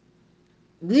times.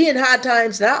 We in hard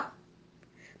times now,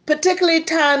 particularly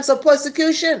times of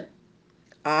persecution.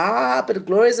 But the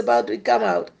glory is about to come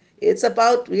out.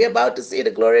 We're about to see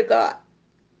the glory of God.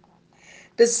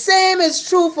 The same is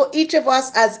true for each of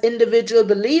us as individual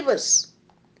believers.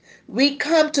 We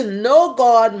come to know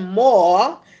God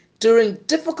more during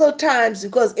difficult times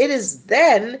because it is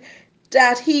then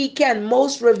that he can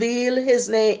most reveal his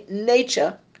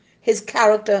nature, his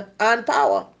character, and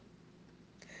power.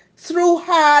 Through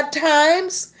hard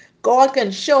times, God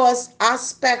can show us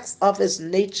aspects of his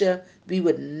nature we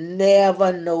would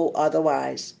never know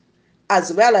otherwise,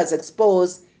 as well as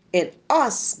expose in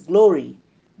us glory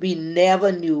we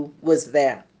never knew was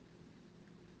there.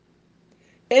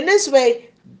 In this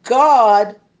way,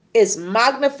 God is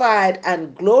magnified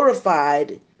and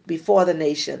glorified before the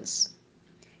nations.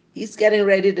 He's getting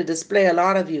ready to display a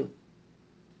lot of you.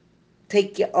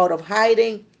 Take you out of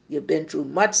hiding. You've been through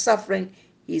much suffering.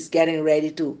 He's getting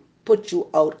ready to put you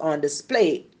out on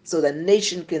display so the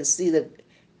nation can see that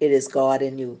it is God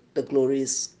in you. The glory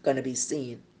is going to be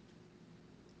seen.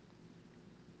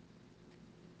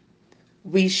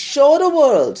 We show the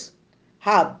world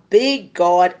how big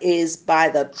God is by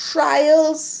the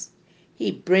trials he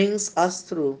brings us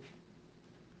through.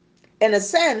 In a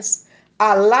sense,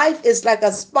 our life is like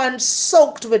a sponge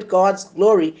soaked with God's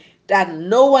glory that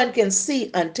no one can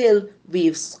see until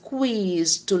we've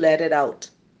squeezed to let it out.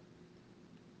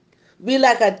 We're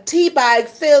like a tea bag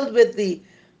filled with the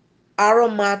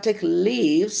aromatic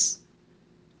leaves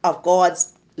of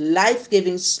God's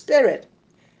life-giving spirit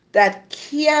that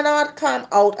cannot come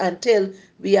out until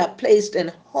we are placed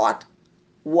in hot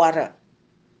water.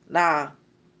 Now,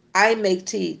 I make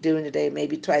tea during the day,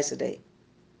 maybe twice a day.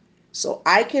 So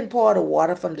I can pour the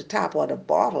water from the tap or the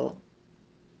bottle,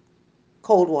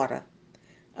 cold water,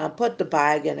 and put the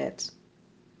bag in it.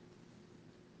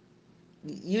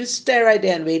 You stay right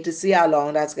there and wait to see how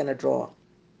long that's going to draw.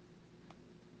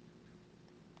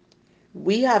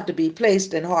 We have to be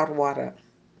placed in hot water,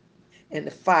 in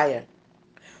the fire.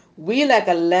 We like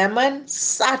a lemon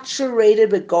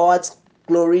saturated with God's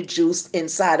glory juice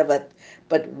inside of it.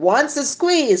 But once it's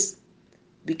squeezed,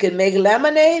 we can make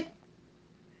lemonade,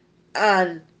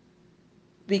 and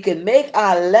we can make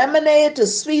our lemonade to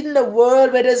sweeten the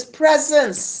world with His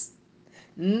presence.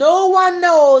 No one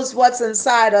knows what's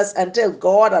inside us until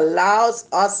God allows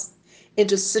us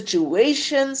into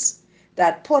situations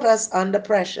that put us under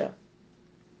pressure.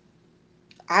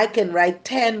 I can write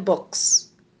 10 books.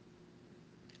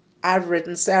 I've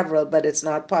written several, but it's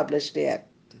not published yet.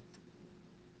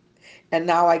 And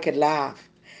now I can laugh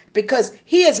because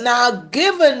He has now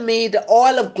given me the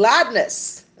oil of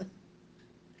gladness.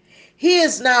 He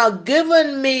has now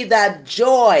given me that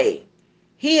joy.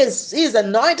 He's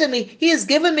anointed me. He has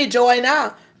given me joy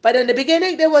now. But in the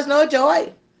beginning, there was no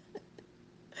joy.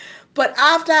 But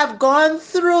after I've gone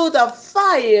through the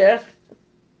fire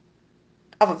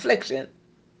of affliction,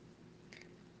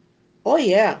 oh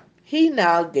yeah, He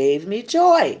now gave me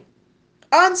joy.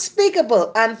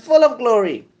 Unspeakable and full of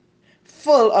glory.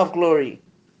 Full of glory.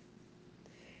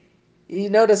 You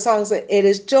know the song says, it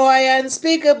is joy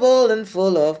unspeakable and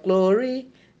full of glory.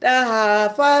 The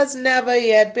half has never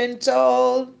yet been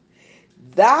told.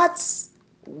 That's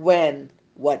when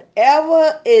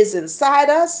whatever is inside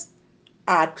us,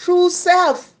 our true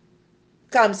self,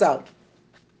 comes out.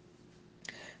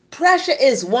 Pressure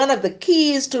is one of the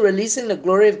keys to releasing the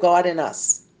glory of God in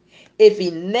us. If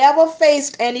we never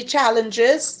faced any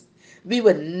challenges, we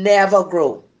would never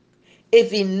grow.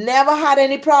 If we never had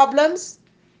any problems,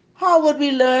 how would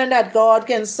we learn that God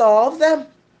can solve them?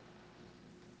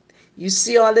 You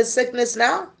see all this sickness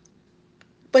now?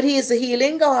 But He is a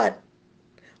healing God.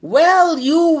 Well,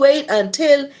 you wait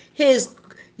until His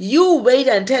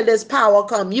power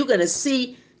come. You're going to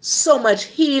see so much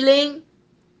healing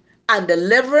and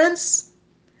deliverance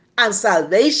and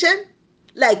salvation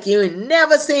like you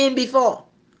never seen before.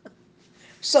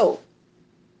 So,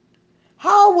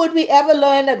 how would we ever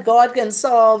learn that God can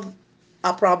solve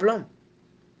a problem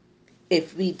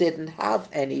if we didn't have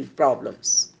any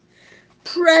problems?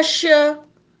 Pressure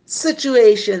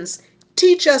situations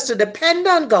teach us to depend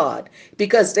on God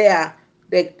because they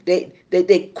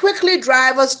quickly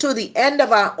drive us to the end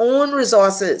of our own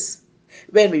resources.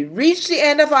 When we reach the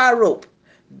end of our rope,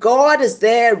 God is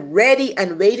there ready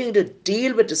and waiting to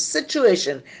deal with the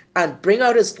situation and bring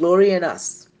out His glory in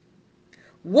us.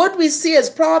 What we see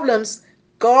as problems,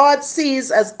 God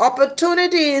sees as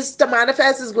opportunities to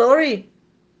manifest His glory.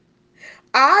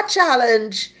 Our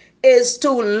challenge is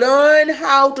to learn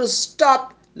how to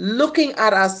stop looking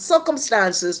at our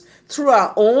circumstances through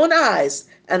our own eyes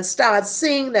and start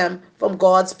seeing them from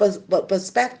God's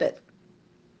perspective.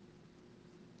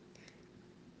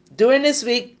 During this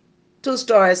week, 2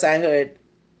 stories I heard.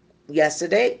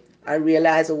 Yesterday, I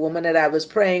realized a woman that I was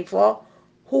praying for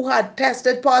who had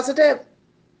tested positive.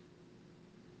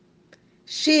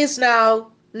 She is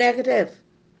now negative.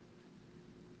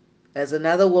 There's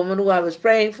another woman who I was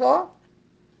praying for.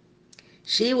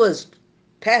 She was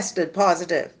tested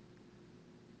positive.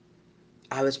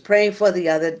 I was praying for the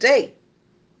other day,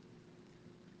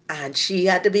 and she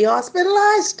had to be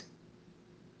hospitalized.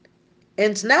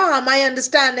 And now my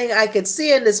understanding, I could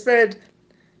see in the spirit,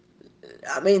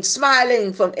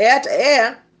 smiling from ear to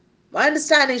ear. My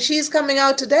understanding, she's coming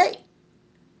out today.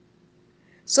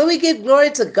 So we give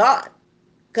glory to God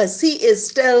because He is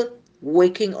still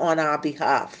working on our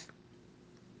behalf.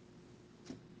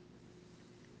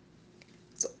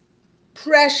 So,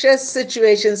 precious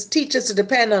situations teach us to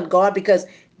depend on God because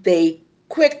they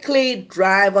quickly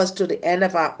drive us to the end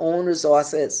of our own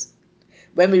resources.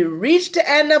 When we reach the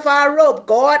end of our rope,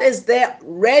 God is there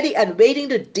ready and waiting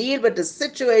to deal with the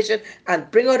situation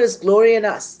and bring out His glory in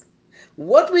us.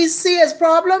 What we see as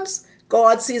problems,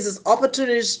 God sees as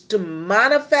opportunities to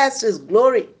manifest His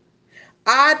glory.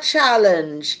 Our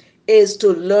challenge is to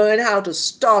learn how to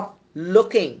stop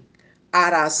looking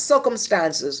at our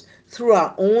circumstances through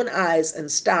our own eyes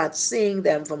and start seeing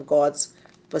them from God's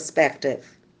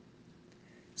perspective.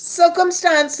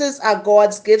 Circumstances are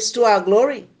God's gifts to our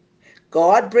glory.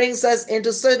 God brings us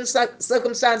into certain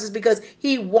circumstances because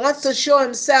He wants to show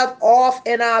Himself off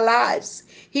in our lives.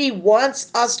 He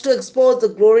wants us to expose the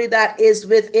glory that is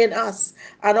within us.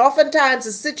 And oftentimes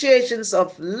the situations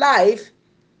of life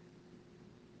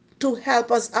to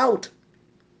help us out.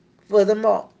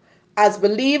 Furthermore, as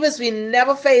believers, we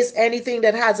never face anything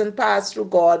that hasn't passed through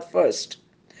God first.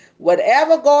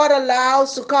 Whatever God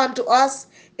allows to come to us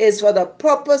is for the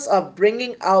purpose of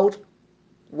bringing out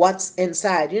what's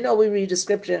inside. We read the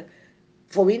scripture,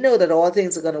 For we know that all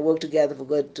things are going to work together for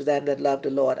good to them that love the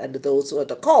Lord and to those who are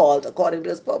the called according to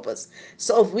his purpose.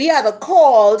 So if we are the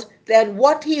called, then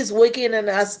what he is working in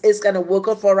us is going to work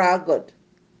for our good.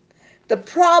 The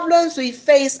problems we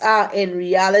face are in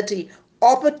reality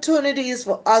opportunities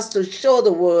for us to show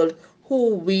the world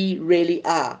who we really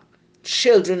are,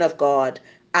 children of God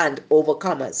and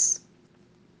overcomers.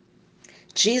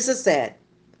 Jesus said,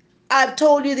 I've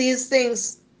told you these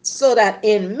things so that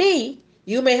in me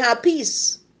you may have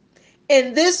peace.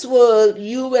 In this world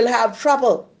you will have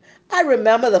trouble. I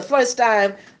remember the first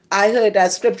time I heard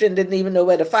that scripture and didn't even know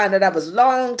where to find it. That was a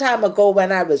long time ago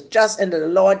when I was just into the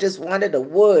Lord, just wanted a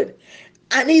word.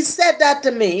 And he said that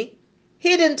to me.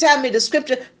 He didn't tell me the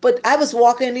scripture, but I was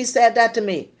walking and he said that to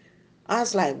me. I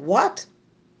was like, what?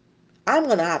 I'm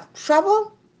going to have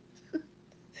trouble?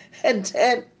 And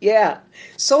then, yeah.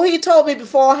 So he told me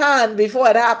beforehand, before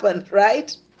it happened,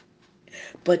 right?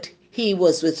 But he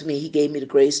was with me. He gave me the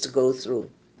grace to go through.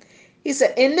 He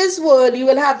said, in this world you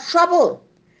will have trouble,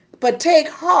 but take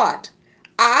heart.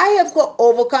 I have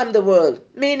overcome the world.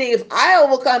 Meaning, if I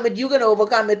overcome it, you can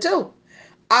overcome it too.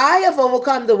 I have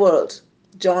overcome the world.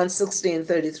 John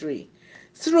 16:33.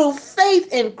 Through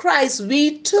faith in Christ,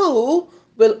 we too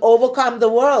will overcome the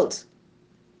world.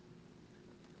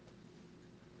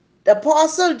 The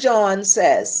Apostle John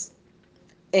says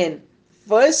in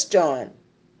 1 John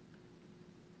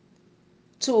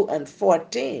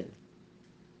 2:14,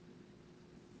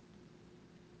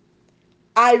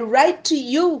 I write to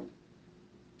you,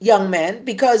 young men,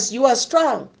 because you are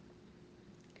strong,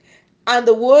 and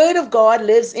the word of God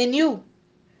lives in you,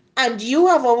 and you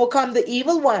have overcome the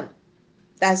evil one.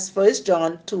 That's 1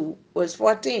 John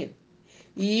 2:14.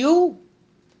 You,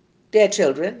 dear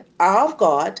children, are of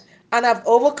God and have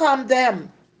overcome them,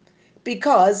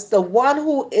 because the one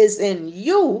who is in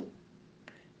you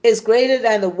is greater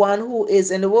than the one who is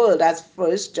in the world. That's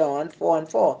 1 John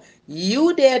 4:4.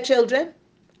 You, dear children,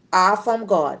 are from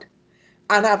God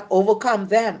and have overcome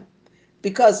them,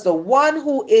 because the one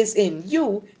who is in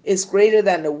you is greater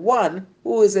than the one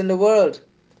who is in the world.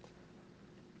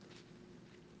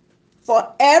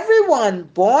 For everyone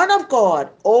born of God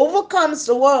overcomes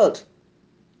the world.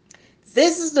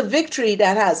 This is the victory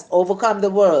that has overcome the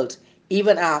world,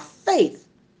 even our faith.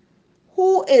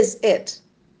 Who is it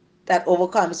that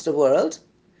overcomes the world?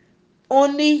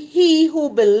 Only he who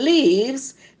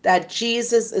believes that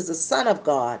Jesus is the Son of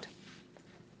God.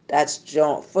 That's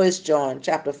 1 John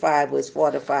chapter 5, verse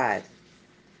 4 to 5.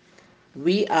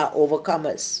 We are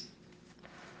overcomers.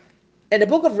 In the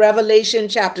book of Revelation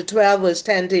chapter 12, verse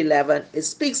 10 to 11, it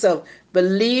speaks of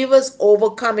believers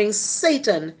overcoming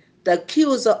Satan, the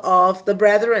accuser of the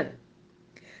brethren,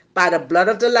 by the blood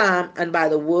of the Lamb and by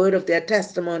the word of their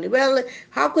testimony. Well,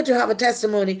 how could you have a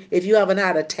testimony if you haven't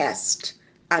had a test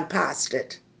and passed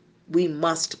it? We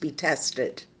must be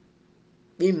tested.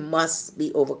 We must be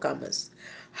overcomers.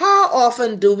 How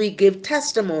often do we give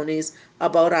testimonies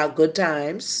about our good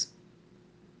times?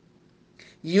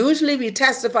 Usually we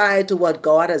testify to what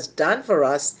God has done for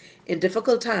us in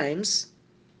difficult times,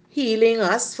 healing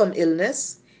us from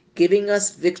illness, giving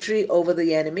us victory over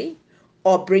the enemy,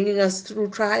 or bringing us through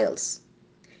trials.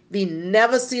 We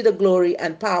never see the glory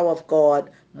and power of God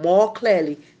more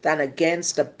clearly than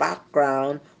against the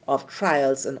background of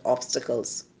trials and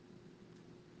obstacles.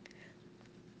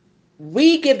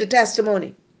 We give the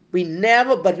testimony. We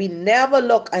never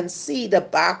look and see the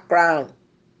background,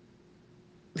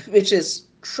 which is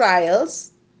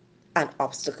trials and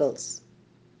obstacles.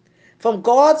 From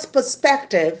God's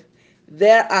perspective,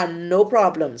 there are no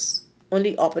problems,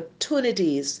 only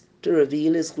opportunities to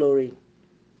reveal his glory.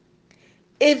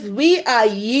 If we are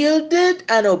yielded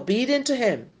and obedient to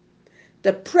him,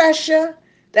 the pressure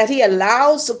that he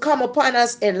allows to come upon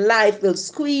us in life will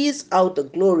squeeze out the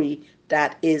glory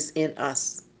that is in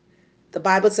us. The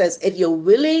Bible says, if you're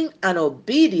willing and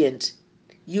obedient,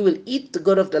 you will eat the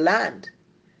good of the land.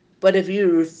 But if you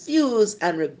refuse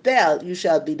and rebel, you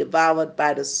shall be devoured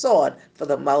by the sword, for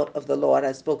the mouth of the Lord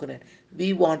has spoken it.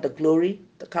 We want the glory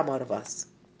to come out of us.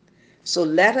 So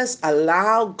let us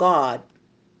allow God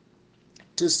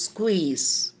to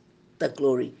squeeze the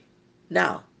glory.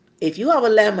 Now, if you have a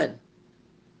lemon,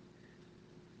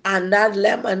 and that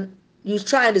lemon, you're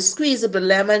trying to squeeze up the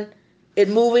lemon, it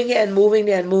moving here and moving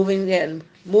there and moving there and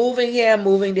moving here,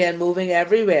 moving there and moving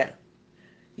everywhere.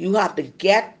 You have to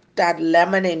get that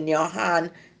lemon in your hand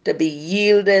to be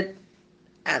yielded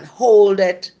and hold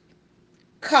it,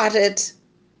 cut it,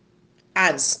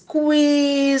 and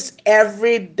squeeze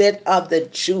every bit of the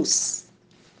juice.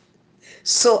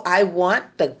 So I want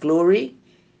the glory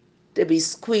to be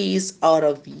squeezed out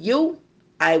of you.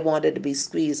 I want it to be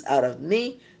squeezed out of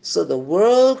me so the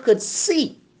world could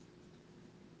see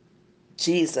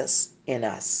Jesus in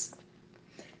us.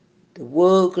 The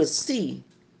world could see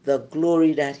the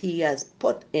glory that he has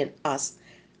put in us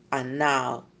and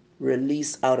now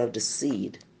release out of the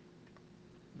seed.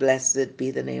 Blessed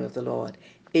be the name of the Lord.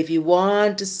 If you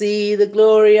want to see the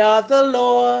glory of the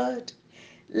Lord,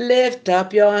 lift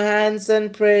up your hands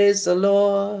and praise the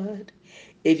Lord.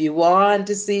 If you want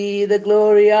to see the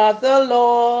glory of the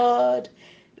Lord,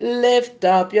 lift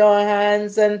up your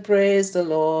hands and praise the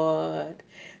Lord.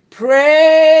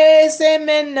 Praise him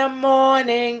in the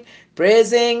morning,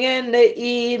 praising in the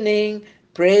evening,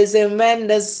 praise him when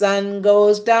the sun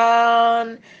goes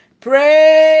down.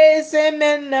 Praise him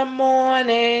in the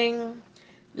morning.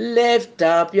 Lift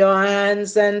up your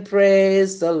hands and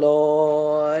praise the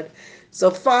Lord. So,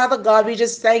 Father God, we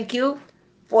just thank you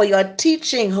for your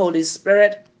teaching, Holy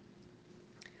Spirit.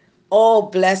 Oh,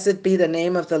 blessed be the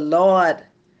name of the Lord.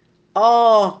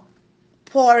 Oh,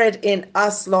 pour it in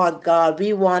us, Lord God.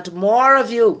 We want more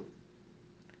of you.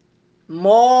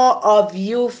 More of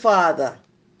you, Father.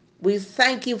 We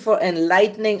thank you for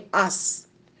enlightening us.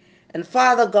 And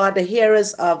Father God, the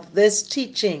hearers of this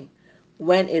teaching,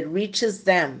 when it reaches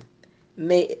them,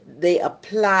 may they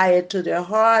apply it to their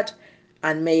heart,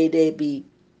 and may they be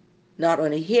not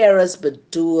only hearers but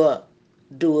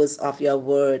doers of your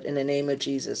word in the name of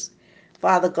Jesus.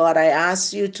 Father God, I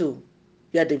ask you to,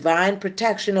 your divine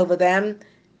protection over them,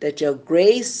 that your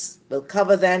grace will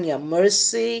cover them, your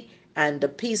mercy and the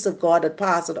peace of God that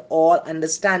passeth all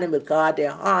understanding will guard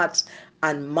their hearts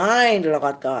and mind,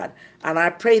 Lord God. And I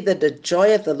pray that the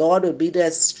joy of the Lord will be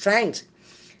their strength,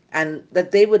 and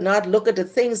that they would not look at the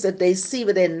things that they see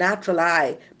with their natural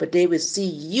eye, but they would see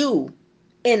you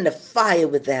in the fire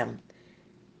with them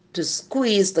to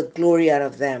squeeze the glory out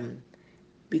of them.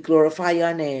 We glorify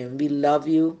your name. We love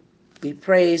you. We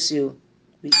praise you.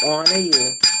 We honor you.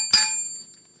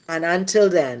 And until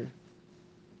then,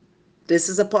 this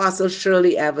is Apostle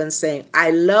Shirley Evans saying,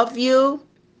 I love you.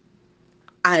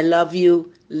 I love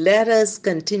you. Let us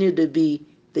continue to be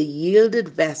the yielded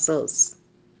vessels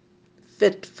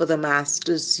fit for the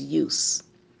Master's use,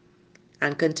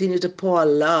 and continue to pour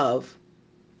love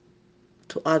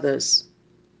to others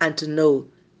and to know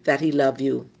that he loves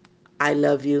you. I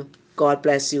love you. God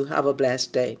bless you. Have a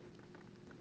blessed day.